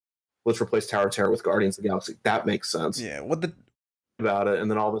 Yeah, let's replace Tower of Terror with Guardians of the Galaxy. That makes sense. Yeah, about it,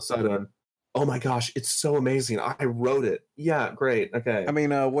 and then all of a sudden, oh my gosh, it's so amazing, I wrote it. Yeah, great. Okay. I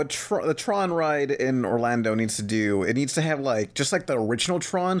mean, what the Tron ride in Orlando needs to do, it needs to have like, just like the original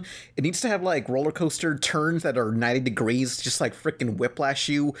Tron, it needs to have like roller coaster turns that are 90 degrees, just like freaking whiplash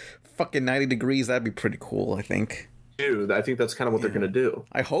you fucking 90 degrees. That'd be pretty cool, I think. Dude, I think that's kind of what they're going to do.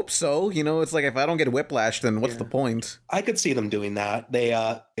 I hope so. You know, it's like, if I don't get whiplash, then what's the point? I could see them doing that. They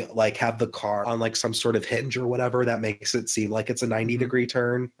like have the car on like some sort of hinge or whatever that makes it seem like it's a 90-degree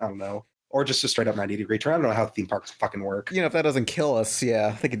turn. I don't know. Or just a straight up 90-degree turn. I don't know how theme parks fucking work. You know, if that doesn't kill us,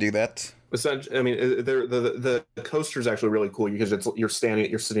 yeah, they could do that. Essentially, I mean, the coaster is actually really cool because you're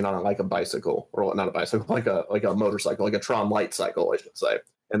sitting on it like a bicycle, or not a bicycle, like a motorcycle, like a Tron light cycle, I should say.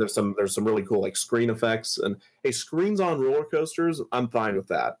 And there's some really cool like screen effects, and hey, screens on roller coasters, I'm fine with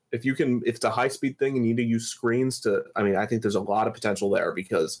that. If it's a high speed thing and you need to use screens I think there's a lot of potential there,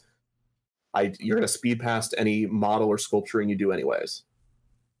 because you're going to speed past any model or sculpturing you do anyways.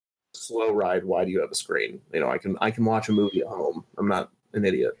 slow ride, why do you have a screen? You know, I can watch a movie at home. I'm not an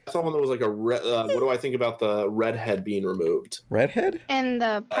idiot. I saw one that was like what do I think about the redhead being removed? Redhead? And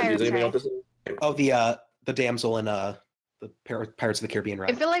the Pirates the damsel in the Pirates of the Caribbean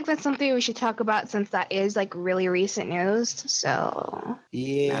ride. I feel like that's something we should talk about since that is like really recent news. So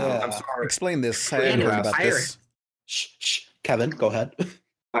yeah, I'm sorry. Explain this. I haven't heard about this. Shh, Kevin, go ahead.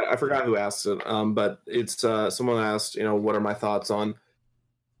 I forgot who asked it, but it's someone asked, you know, what are my thoughts on?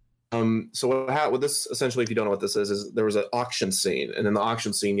 So what this essentially, if you don't know what this is there was an auction scene, and in the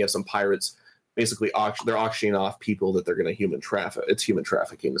auction scene, you have some pirates basically they're auctioning off people that they're going to human traffic. It's human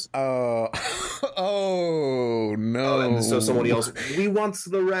trafficking. Oh no! And so someone else, we want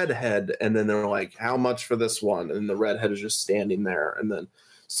the redhead, and then they're like, how much for this one? And the redhead is just standing there, and then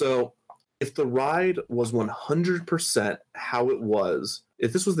so if the ride was 100% how it was,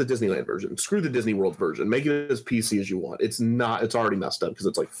 if this was the Disneyland version, screw the Disney World version, make it as PC as you want. It's not. It's already messed up because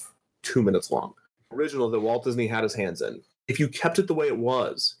it's like 2 minutes long. Original that Walt Disney had his hands in. If you kept it the way it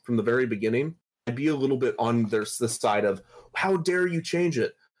was from the very beginning, I'd be a little bit on the side of how dare you change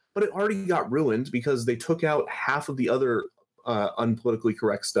it. But it already got ruined because they took out half of the other unpolitically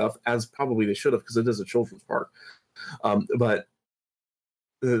correct stuff, as probably they should have, because it is a children's park. But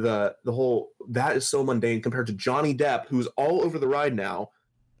the whole that is so mundane compared to Johnny Depp, who's all over the ride now,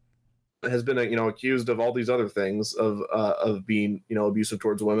 has been accused of all these other things of being abusive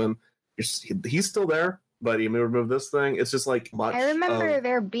towards women. He's still there, but he may remove this thing. It's just like much. I remember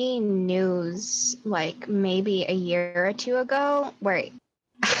there being news like maybe a year or two ago where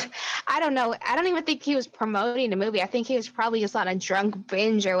I don't know. I don't even think he was promoting the movie. I think he was probably just on a drunk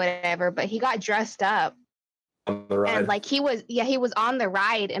binge or whatever. But he got dressed up on the ride. And like he was on the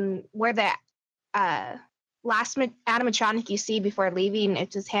ride, and where the last animatronic you see before leaving,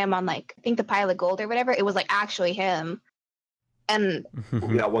 it's just him on like I think the pile of gold or whatever. It was like actually him. And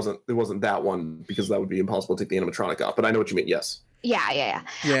yeah, it wasn't that one because that would be impossible to take the animatronic off. But I know what you mean. Yes. Yeah.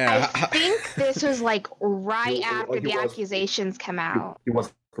 I think this was like right after the accusations come out. He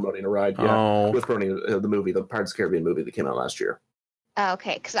wasn't promoting a ride. Yeah, he was promoting the movie, the Pirates of the Caribbean movie that came out last year.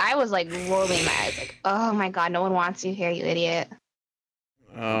 Okay, because I was like rolling my eyes, like, oh my god, no one wants you here, you idiot.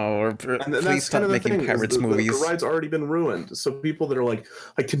 Oh, please stop making pirates movies. The ride's already been ruined. So people that are like,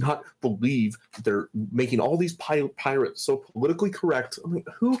 I cannot believe they're making all these pirates so politically correct. I'm like,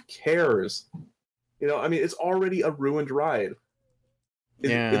 who cares? I mean, it's already a ruined ride.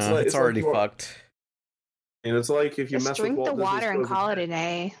 It's already fucked. And it's like if you just mess drink with Walt the water Disney and call it a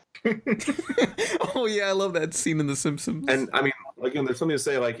day. Oh yeah, I love that scene in The Simpsons. And I mean, again, there's something to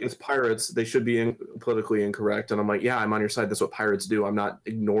say like it's pirates; they should be politically incorrect. And I'm like, yeah, I'm on your side. That's what pirates do. I'm not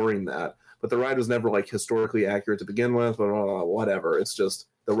ignoring that. But the ride was never like historically accurate to begin with. But whatever. It's just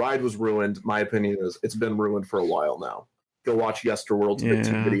the ride was ruined. My opinion is it's been ruined for a while now. Go watch Yesterworld's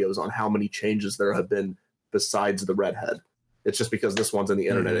videos on how many changes there have been besides the redhead. It's just because this one's in the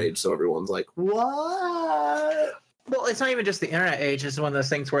internet age, so everyone's like, what? Well, it's not even just the internet age. It's one of those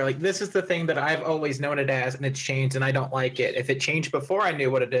things where, like, this is the thing that I've always known it as, and it's changed, and I don't like it. If it changed before I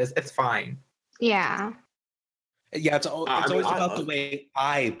knew what it is, it's fine. Yeah. Yeah, it's always about the way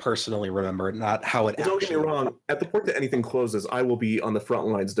I personally remember it, not how it don't get me wrong. At the point that anything closes, I will be on the front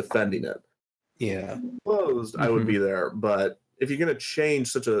lines defending it. Yeah. Closed, I would be there. But if you're going to change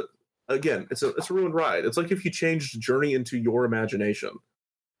such a... Again, it's a ruined ride. It's like if you changed Journey into Your Imagination,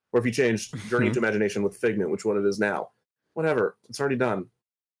 or if you changed Journey into Imagination with Figment, which is what it is now. Whatever, it's already done.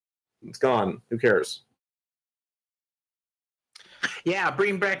 It's gone. Who cares? Yeah,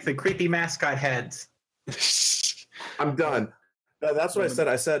 bring back the creepy mascot heads. I'm done. That's what I said.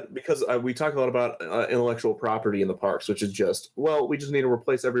 I said because we talk a lot about intellectual property in the parks, which is just, well, we just need to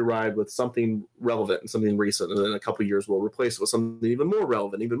replace every ride with something relevant and something recent. And then in a couple of years, we'll replace it with something even more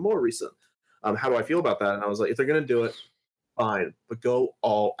relevant, even more recent. How do I feel about that? And I was like, if they're going to do it, fine, but go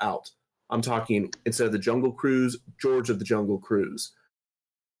all out. I'm talking, instead of the Jungle Cruise, George of the Jungle Cruise,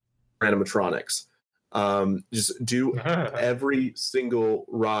 animatronics. Just do every single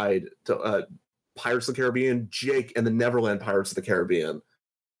ride to Pirates of the Caribbean, Jake and the Neverland Pirates of the Caribbean.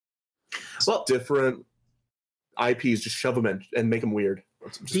 Well, different IPs, just shove them in and make them weird.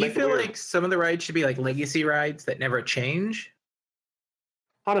 Do you feel like some of the rides should be like legacy rides that never change?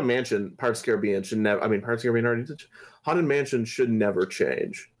 Haunted Mansion, Pirates of the Caribbean should never. I mean, Pirates of the Caribbean already did. Haunted Mansion should never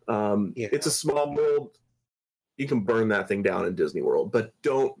change. It's a small world. You can burn that thing down in Disney World, but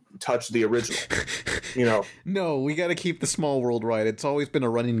don't touch the original. No, we got to keep the Small World ride. It's always been a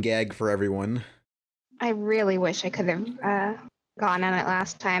running gag for everyone. I really wish I could have gone on it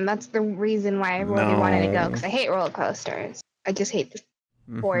last time. That's the reason why I really wanted to go, because I hate roller coasters. I just hate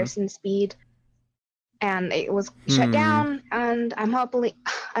the force and speed. And it was shut down, and I'm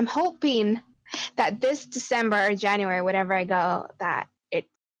I'm hoping that this December or January, whenever I go, that it's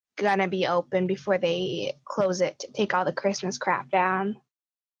gonna be open before they close it to take all the Christmas crap down.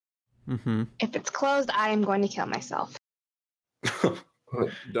 Mm-hmm. If it's closed, I am going to kill myself.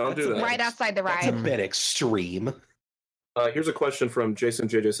 Don't do that. Right outside the That's a ride. bit extreme. Here's a question from Jason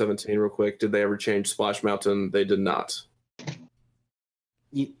JJ17 real quick. Did they ever change Splash Mountain? They did not.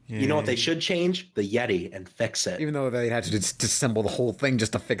 You know what they should change? The Yeti and fix it. Even though they had to just disassemble the whole thing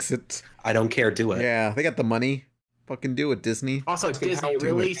just to fix it. I don't care, do it. Yeah, they got the money. Fucking do it, Disney. Also, Disney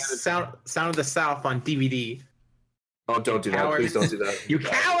released Sound of the South on DVD. Oh, don't do that. Please don't do that. You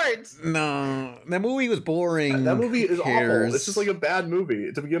cowards! No, that movie was boring. That movie is Who cares? awful. It's just like a bad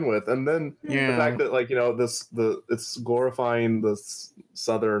movie to begin with, and then the fact that it's glorifying the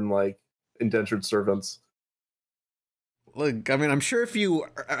southern indentured servants. Look, I mean, I'm sure if you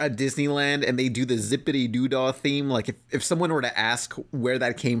are at Disneyland and they do the zippity doodah theme, like if someone were to ask where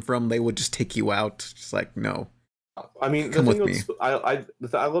that came from, they would just take you out. Just like, no. I mean, Come with me. I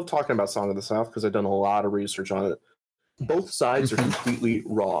love talking about Song of the South because I've done a lot of research on it. Both sides are completely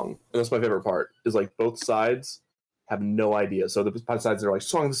wrong, and that's my favorite part. Is like both sides have no idea. So the sides are like,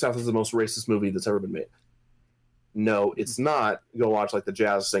 Song of the South is the most racist movie that's ever been made. No, it's not. Go watch like The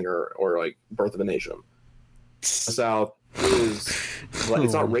Jazz Singer or like Birth of a Nation. The South is it's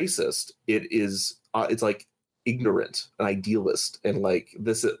not racist. It is it's like ignorant and idealist and like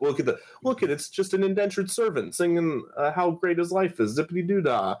this is, look at it's just an indentured servant singing how great his life is, zippity doo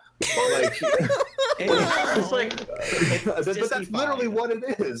dah. Like It's like that's literally what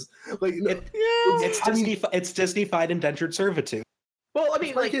it is. Like it's Disney-fied indentured servitude. Well, I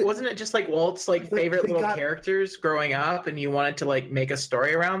mean, like, wasn't it just like Walt's like favorite little characters growing up, and you wanted to like make a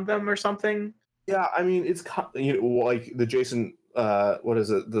story around them or something? Yeah, I mean, it's like the Jason. What is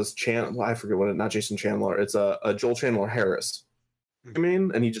it? This Chandler. I forget what it. Not Jason Chandler. It's a Joel Chandler Harris. I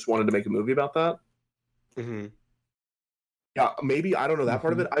mean, and he just wanted to make a movie about that. Mm-hmm. Yeah, maybe I don't know that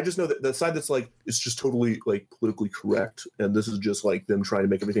part of it. I just know that the side that's like it's just totally like politically correct, and this is just like them trying to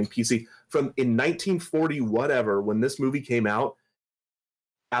make everything PC. From in 1940 whatever, when this movie came out,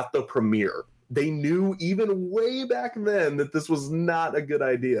 at the premiere, they knew even way back then that this was not a good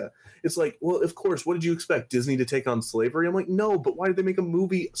idea. It's like, well, of course, what did you expect? Disney to take on slavery? I'm like, no, but why did they make a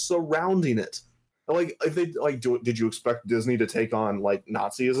movie surrounding it? Like, if they like, did you expect Disney to take on like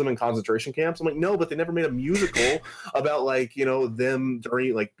Nazism and concentration camps? I'm like, no, but they never made a musical about like them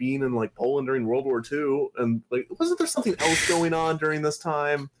during like being in like Poland during World War II, and like, wasn't there something else going on during this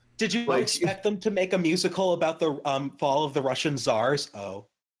time? Did you expect them to make a musical about the fall of the Russian czars? Oh.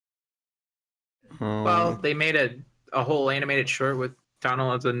 Well, they made a whole animated short with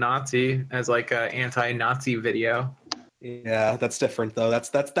Donald as a Nazi, as like a anti-Nazi video. Yeah, that's different though.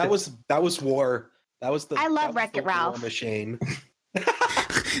 That was war. That was the. I love Wreck-It Ralph. War machine.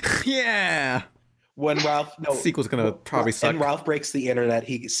 Yeah. When Ralph sequel's gonna probably suck. And Ralph breaks the internet.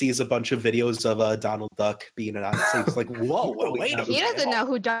 He sees a bunch of videos of Donald Duck being a Nazi. He's like, "Whoa, wait a minute." He doesn't know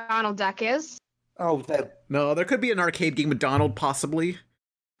who Donald Duck is. Oh, no, there could be an arcade game with Donald, possibly.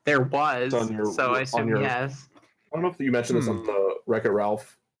 There was, so I assume yes. I don't know if you mentioned this on the Wreck-It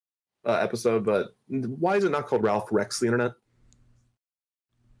Ralph episode, but why is it not called Ralph Wrecks the Internet?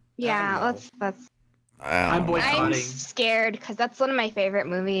 Yeah, let's. I'm boycotting. I'm scared because that's one of my favorite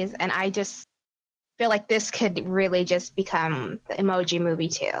movies, and I just feel like this could really just become the Emoji Movie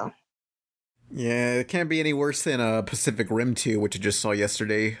too. Yeah, it can't be any worse than Pacific Rim 2, which I just saw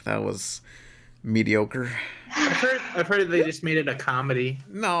yesterday. That was mediocre. I've heard they just made it a comedy.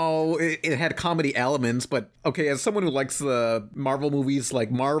 No, it had comedy elements, but okay, as someone who likes the Marvel movies, like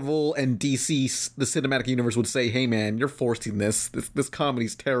Marvel and DC, the cinematic universe would say, "Hey man, you're forcing this. This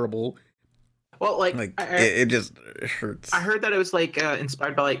comedy's terrible." Well, like it just hurts. I heard that it was like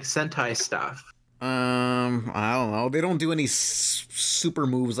inspired by like Sentai stuff. I don't know. They don't do any super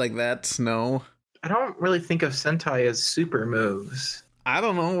moves like that. No. I don't really think of Sentai as super moves. I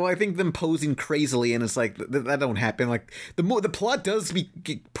don't know. I think them posing crazily, and it's like that don't happen. Like the plot does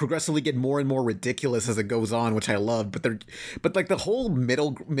progressively get more and more ridiculous as it goes on, which I love. But like the whole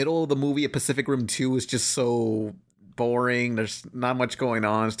middle of the movie of Pacific Rim 2 is just so boring. There's not much going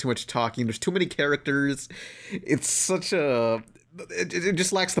on. There's too much talking. There's too many characters. It's such a it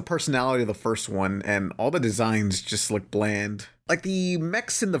just lacks the personality of the first one, and all the designs just look bland. Like the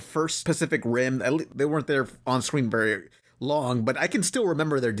mechs in the first Pacific Rim, they weren't there on screen very long, but I can still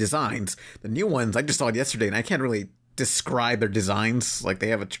remember their designs. The new ones, I just saw it yesterday, and I can't really describe their designs. Like they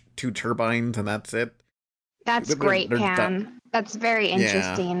have two turbines, and that's it. That's great, Pan. That's very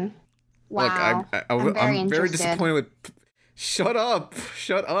interesting. Yeah. Wow. Look, I'm very disappointed with. Shut up!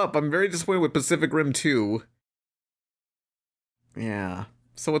 I'm very disappointed with Pacific Rim 2. Yeah.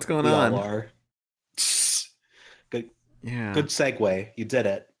 So what's going We on? all are. Good. Yeah. Good segue. You did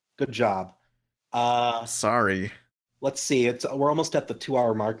it. Good job. Sorry. Let's see. We're almost at the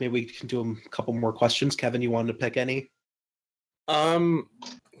 2-hour mark. Maybe we can do a couple more questions. Kevin, you wanted to pick any?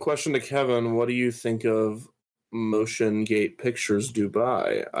 Question to Kevin: what do you think of Motion Gate Pictures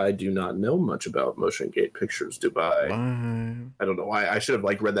Dubai? I do not know much about Motion Gate Pictures Dubai. I don't know why. I should have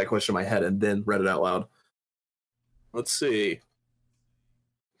read that question in my head and then read it out loud. Let's see.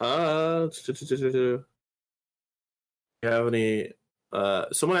 Do you have any?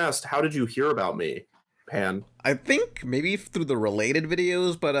 Someone asked, "How did you hear about me, Pan?" I think maybe through the related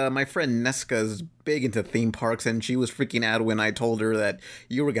videos, but my friend Neska is big into theme parks, and she was freaking out when I told her that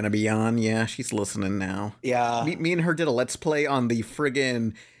you were gonna be on. Yeah, she's listening now. Yeah. Me and her did a Let's Play on the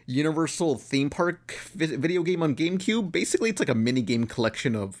friggin' Universal theme park video game on GameCube. Basically, it's like a mini game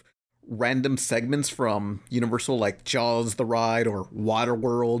collection of random segments from Universal, like Jaws the Ride or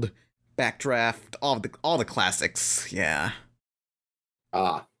Waterworld, Backdraft, all the classics. Yeah.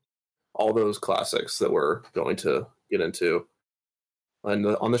 All those classics that we're going to get into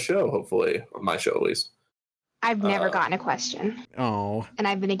on the show, hopefully, on my show at least. I've never gotten a question. Oh. And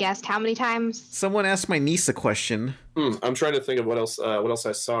I've been a guest how many times? Someone asked my niece a question. I'm trying to think of what else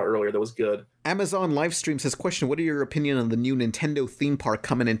I saw earlier that was good. Amazon Livestream says, question, what are your opinion on the new Nintendo theme park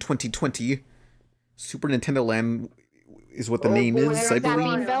coming in 2020? Super Nintendo Land is what the name is, I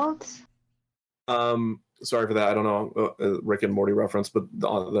believe. Sorry for that. I don't know Rick and Morty reference, but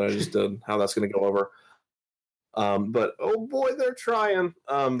that I just did how that's going to go over. But oh boy, they're trying.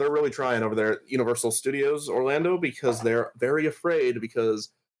 They're really trying over there at Universal Studios Orlando because they're very afraid because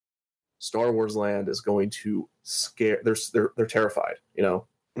Star Wars Land is going to scare. They're terrified. You know,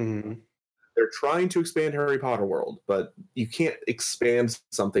 they're trying to expand Harry Potter World, but you can't expand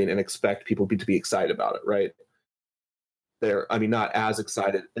something and expect people to be excited about it, right? Not as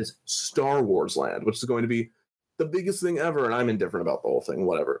excited as Star Wars Land, which is going to be the biggest thing ever, and I'm indifferent about the whole thing,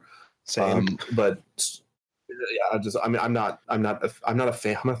 whatever. Same. But yeah, I'm not a fan. I'm not a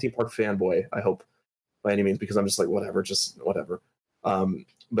theme park fanboy, I hope, by any means, because I'm just like, whatever.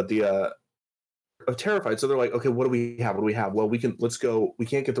 But I'm terrified. So they're like, okay, what do we have? Well, let's go. We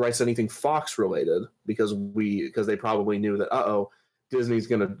can't get the rights to anything Fox related because they probably knew that, Disney's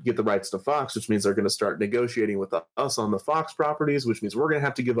going to get the rights to Fox, which means they're going to start negotiating with us on the Fox properties, which means we're going to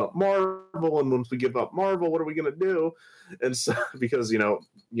have to give up Marvel. And once we give up Marvel, what are we going to do? And so, because,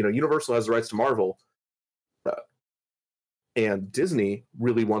 Universal has the rights to Marvel, and Disney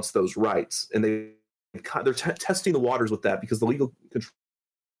really wants those rights. And they're testing the waters with that because the legal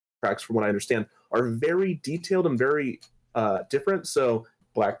contracts, from what I understand, are very detailed and very different. So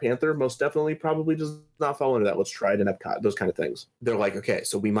Black Panther most definitely probably does not fall into that. Let's try it in Epcot, those kind of things. They're like, okay,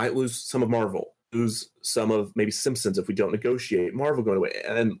 so we might lose some of Marvel, lose some of maybe Simpsons if we don't negotiate, Marvel going away.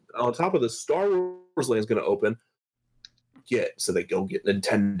 And on top of this, Star Wars Land is going to open. So they go get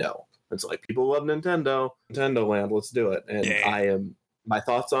Nintendo. It's like, people love Nintendo Land, let's do it. And my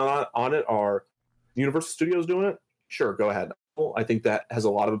thoughts on it are, Universal Studios doing it? Sure, go ahead. I think that has a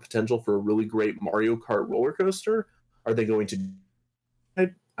lot of potential for a really great Mario Kart roller coaster. Are they going to?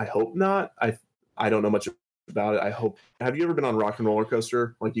 I hope not. I don't know much about it. I hope. Have you ever been on Rock and Roller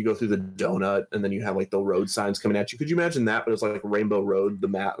Coaster? Like, you go through the donut and then you have like the road signs coming at you. Could you imagine that? But it's like Rainbow Road,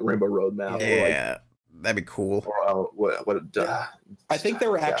 Rainbow Road map. Yeah, that'd be cool. I think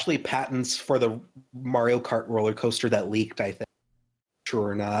there were actually patents for the Mario Kart roller coaster that leaked. I think, true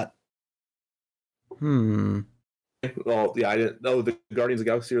or not. Well, yeah, I didn't know the Guardians of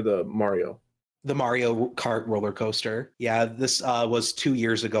the Galaxy or the Mario. The Mario Kart roller coaster. Yeah, this was 2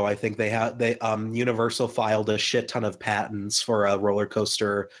 years ago. I think Universal filed a shit ton of patents for a roller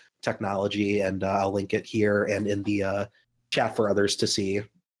coaster technology, and I'll link it here and in the chat for others to see.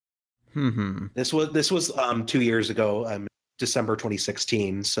 This was 2 years ago, December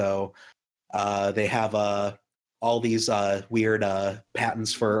 2016. So they have all these weird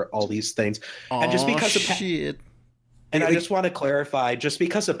patents for all these things, and just because and I just want to clarify, just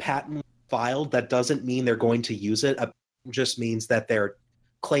because a patent filed, that doesn't mean they're going to use it. It just means that they're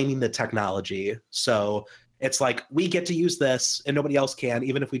claiming the technology. So it's like, we get to use this and nobody else can,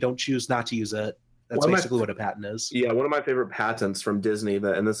 even if we don't choose not to use it. That's basically what a patent is. Yeah, one of my favorite patents from Disney,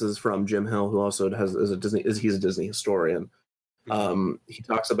 and this is from Jim Hill, who also he's a Disney historian. He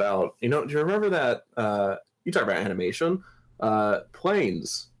talks about, do you remember that you talk about animation,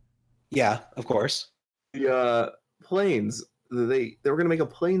 planes? Yeah, of course. The planes. They were going to make a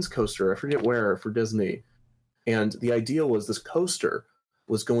planes coaster. I forget where, for Disney, and the idea was this coaster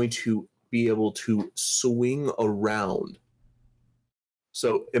was going to be able to swing around.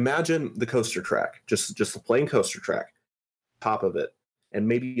 So imagine the coaster track, just the plain coaster track. Top of it and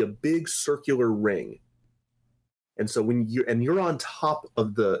maybe a big circular ring. And so when you're on top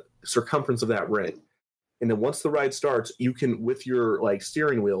of the circumference of that ring, and then once the ride starts, you can, with your like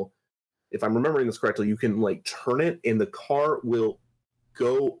steering wheel, if I'm remembering this correctly, you can like turn it, and the car will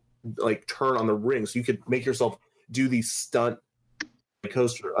go like turn on the ring. So you could make yourself do these stunt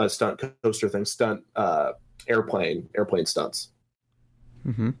airplane stunts.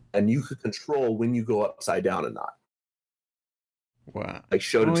 Mm-hmm. And you could control when you go upside down and not. Wow. Like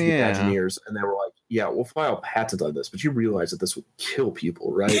showed it to the Imagineers, and they were like, "Yeah, we'll file patent on this, but you realize that this would kill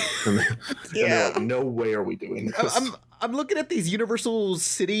people, right?" And they're like, "No way are we doing this." I'm looking at these Universal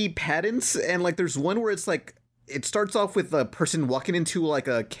City patents, and like there's one where it's like it starts off with a person walking into like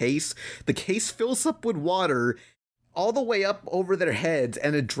a case. The case fills up with water all the way up over their heads,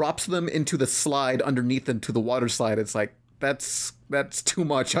 and it drops them into the slide underneath them to the water slide. It's like that's too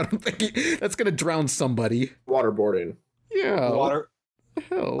much. I don't think that's gonna drown somebody. Waterboarding. Yeah. Water.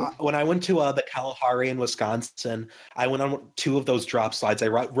 Hell. When I went to the Kalahari in Wisconsin, I went on 2 of those drop slides. I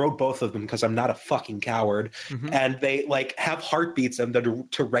rode both of them because I'm not a fucking coward. Mm-hmm. And they like have heartbeats in them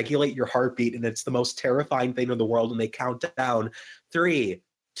to regulate your heartbeat, and it's the most terrifying thing in the world. And they count down 3,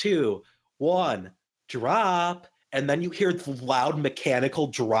 2, 1, drop. And then you hear the loud mechanical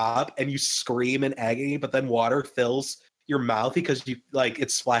drop, and you scream in agony. But then water fills your mouth because you like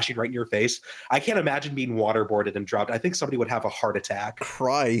it's splashing right in your face. I can't imagine being waterboarded and dropped. I think somebody would have a heart attack.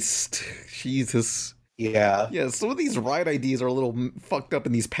 Christ. Jesus. Yeah. Yeah, some of these ride ideas are a little fucked up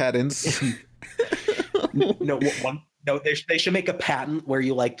in these patents. No, they should make a patent where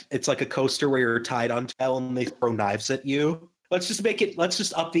you like it's like a coaster where you're tied on tail and they throw knives at you. Let's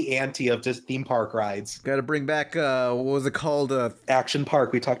just up the ante of just theme park rides. Got to bring back what was it called? Action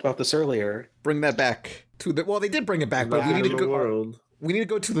Park. We talked about this earlier. Bring that back to the. Well, they did bring it back, but we need to go. We need to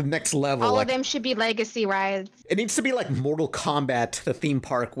go to the next level. All of them should be legacy rides. It needs to be like Mortal Kombat, the theme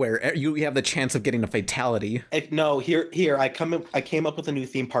park, where you have the chance of getting a fatality. Here. I came up with a new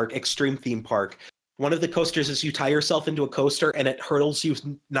theme park, Extreme Theme Park. One of the coasters is you tie yourself into a coaster and it hurtles you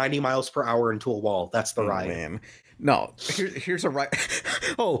 90 miles per hour into a wall. That's the ride. Man. No, here's a ride.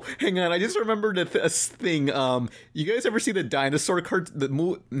 Oh, hang on. I just remembered a thing. You guys ever see the dinosaur the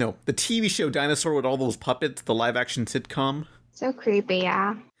TV show Dinosaur with all those puppets, the live action sitcom? So creepy,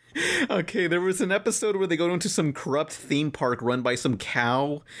 yeah. Okay, there was an episode where they go into some corrupt theme park run by some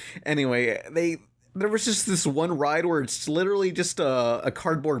cow. Anyway, there was just this one ride where it's literally just a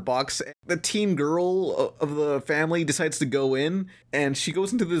cardboard box. The teen girl of the family decides to go in, and she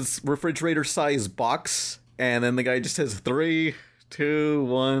goes into this refrigerator-sized box, and then the guy just says, 3, 2,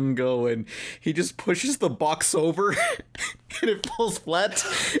 1, go, and he just pushes the box over, and it falls flat,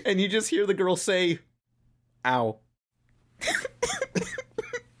 and you just hear the girl say, ow.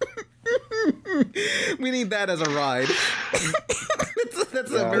 We need that as a ride.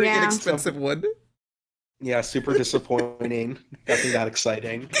 That's a very inexpensive one. Yeah, super disappointing. Nothing that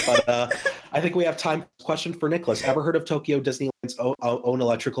exciting. But I think we have time for a question for Nicholas. Ever heard of Tokyo Disneyland's own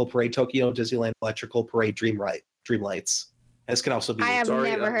electrical parade, Tokyo Disneyland Electrical Parade Dreamlights? This can also be... I have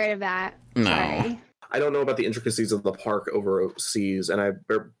never heard of that. No. Sorry. I don't know about the intricacies of the park overseas, and I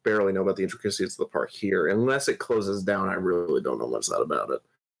barely know about the intricacies of the park here. Unless it closes down, I really don't know much about it.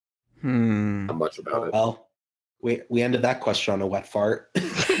 Not much about it. Well, we ended that question on a wet fart.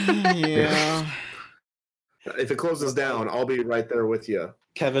 Yeah. If it closes down, I'll be right there with you.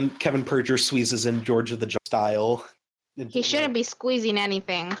 Kevin Perger squeezes in George of the Jungle style. He shouldn't be squeezing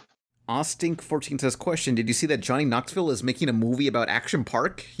anything. Ostink14 says, question, did you see that Johnny Knoxville is making a movie about Action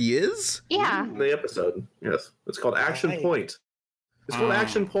Park? He is? Yeah. The episode, yes. It's called Action Point. It's called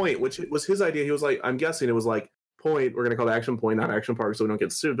Action Point, which was his idea. He was like, I'm guessing it was like, Point, we're going to call it Action Point, not Action Park, so we don't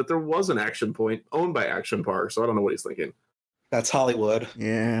get sued. But there was an Action Point owned by Action Park, so I don't know what he's thinking. That's Hollywood.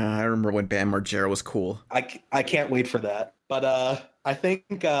 Yeah, I remember when Bam Margera was cool. I can't wait for that. But I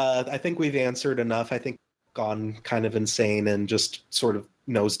think we've answered enough. I think gone kind of insane and just sort of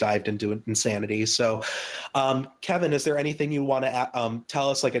nosedived into insanity. So, Kevin, is there anything you want to tell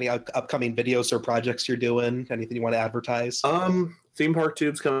us, like any upcoming videos or projects you're doing? Anything you want to advertise? Theme Park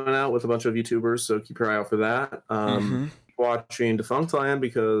Tube's coming out with a bunch of YouTubers, so keep your eye out for that. Watching Defunctland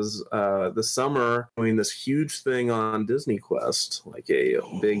because this summer doing this huge thing on Disney Quest, like a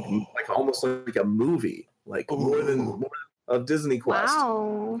big, like almost like a movie, like more than of Disney Quest.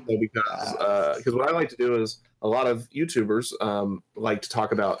 Wow. So because what I like to do is a lot of YouTubers like to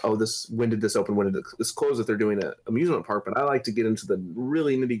talk about, when did this open, when did this close if they're doing an amusement park, but I like to get into the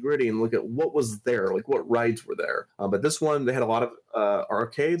really nitty gritty and look at what was there, like what rides were there. But this one, they had a lot of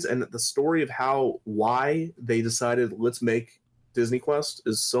arcades, and the story of why they decided let's make Disney Quest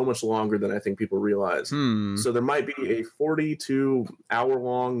is so much longer than I think people realize. So there might be a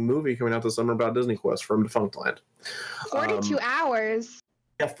 42-hour-long movie coming out this summer about Disney Quest from Defunctland. 42 hours.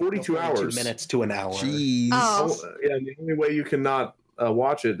 Yeah, 42 hours. Minutes to an hour. Jeez. Oh. Yeah, and the only way you cannot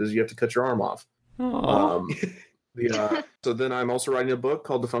watch it is you have to cut your arm off. So then I'm also writing a book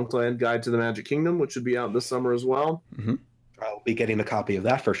called Defunctland Guide to the Magic Kingdom, which should be out this summer as well. I'll be getting a copy of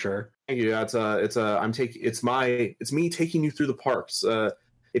that for sure. Thank you. It's me taking you through the parks.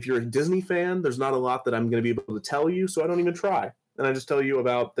 If you're a Disney fan, there's not a lot that I'm going to be able to tell you, so I don't even try. And I just tell you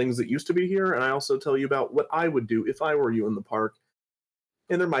about things that used to be here, and I also tell you about what I would do if I were you in the park.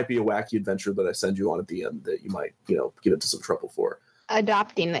 And there might be a wacky adventure that I send you on at the end that you might, get into some trouble for.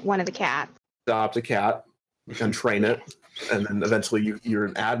 Adopting one of the cats. Adopt a cat and train it, and then eventually you're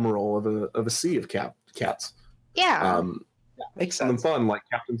an admiral of a sea of cats. Yeah. Makes something sense. fun like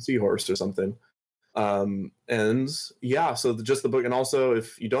Captain Seahorse or something. So just the book. And also,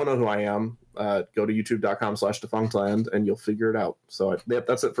 if you don't know who I am, go to youtube.com/defunctland and you'll figure it out. So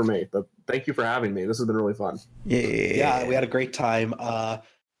that's it for me. But thank you for having me. This has been really fun. Yeah, we had a great time.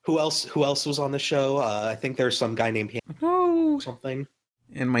 Who else was on the show? I think there's some guy named something.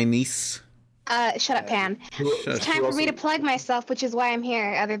 And my niece. Shut up, Pan. It's time for me to plug myself, which is why I'm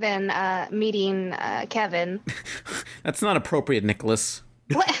here, other than meeting Kevin. That's not appropriate, Nicholas.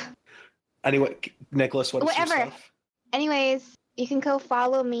 What? Anyway, Nicholas, what's your stuff? Anyways, you can go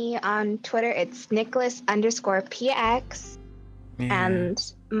follow me on Twitter. It's Nicholas_PX.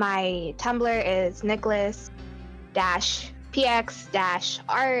 And my Tumblr is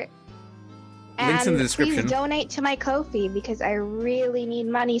Nicholas-PX-art. Links in the description. Please donate to my Ko-fi because I really need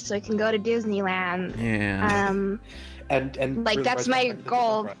money so I can go to Disneyland. Yeah. And like that's my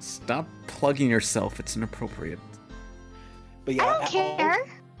goal. Stop plugging yourself. It's inappropriate. But yeah, I don't care.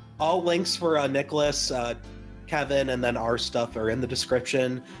 All links for Nicholas, Kevin, and then our stuff are in the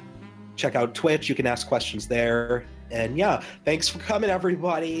description. Check out Twitch. You can ask questions there. And yeah, thanks for coming,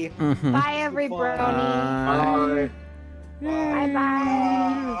 everybody. Bye, everybody. Bye. Bye.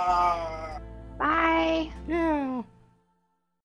 Bye. Bye. Yeah.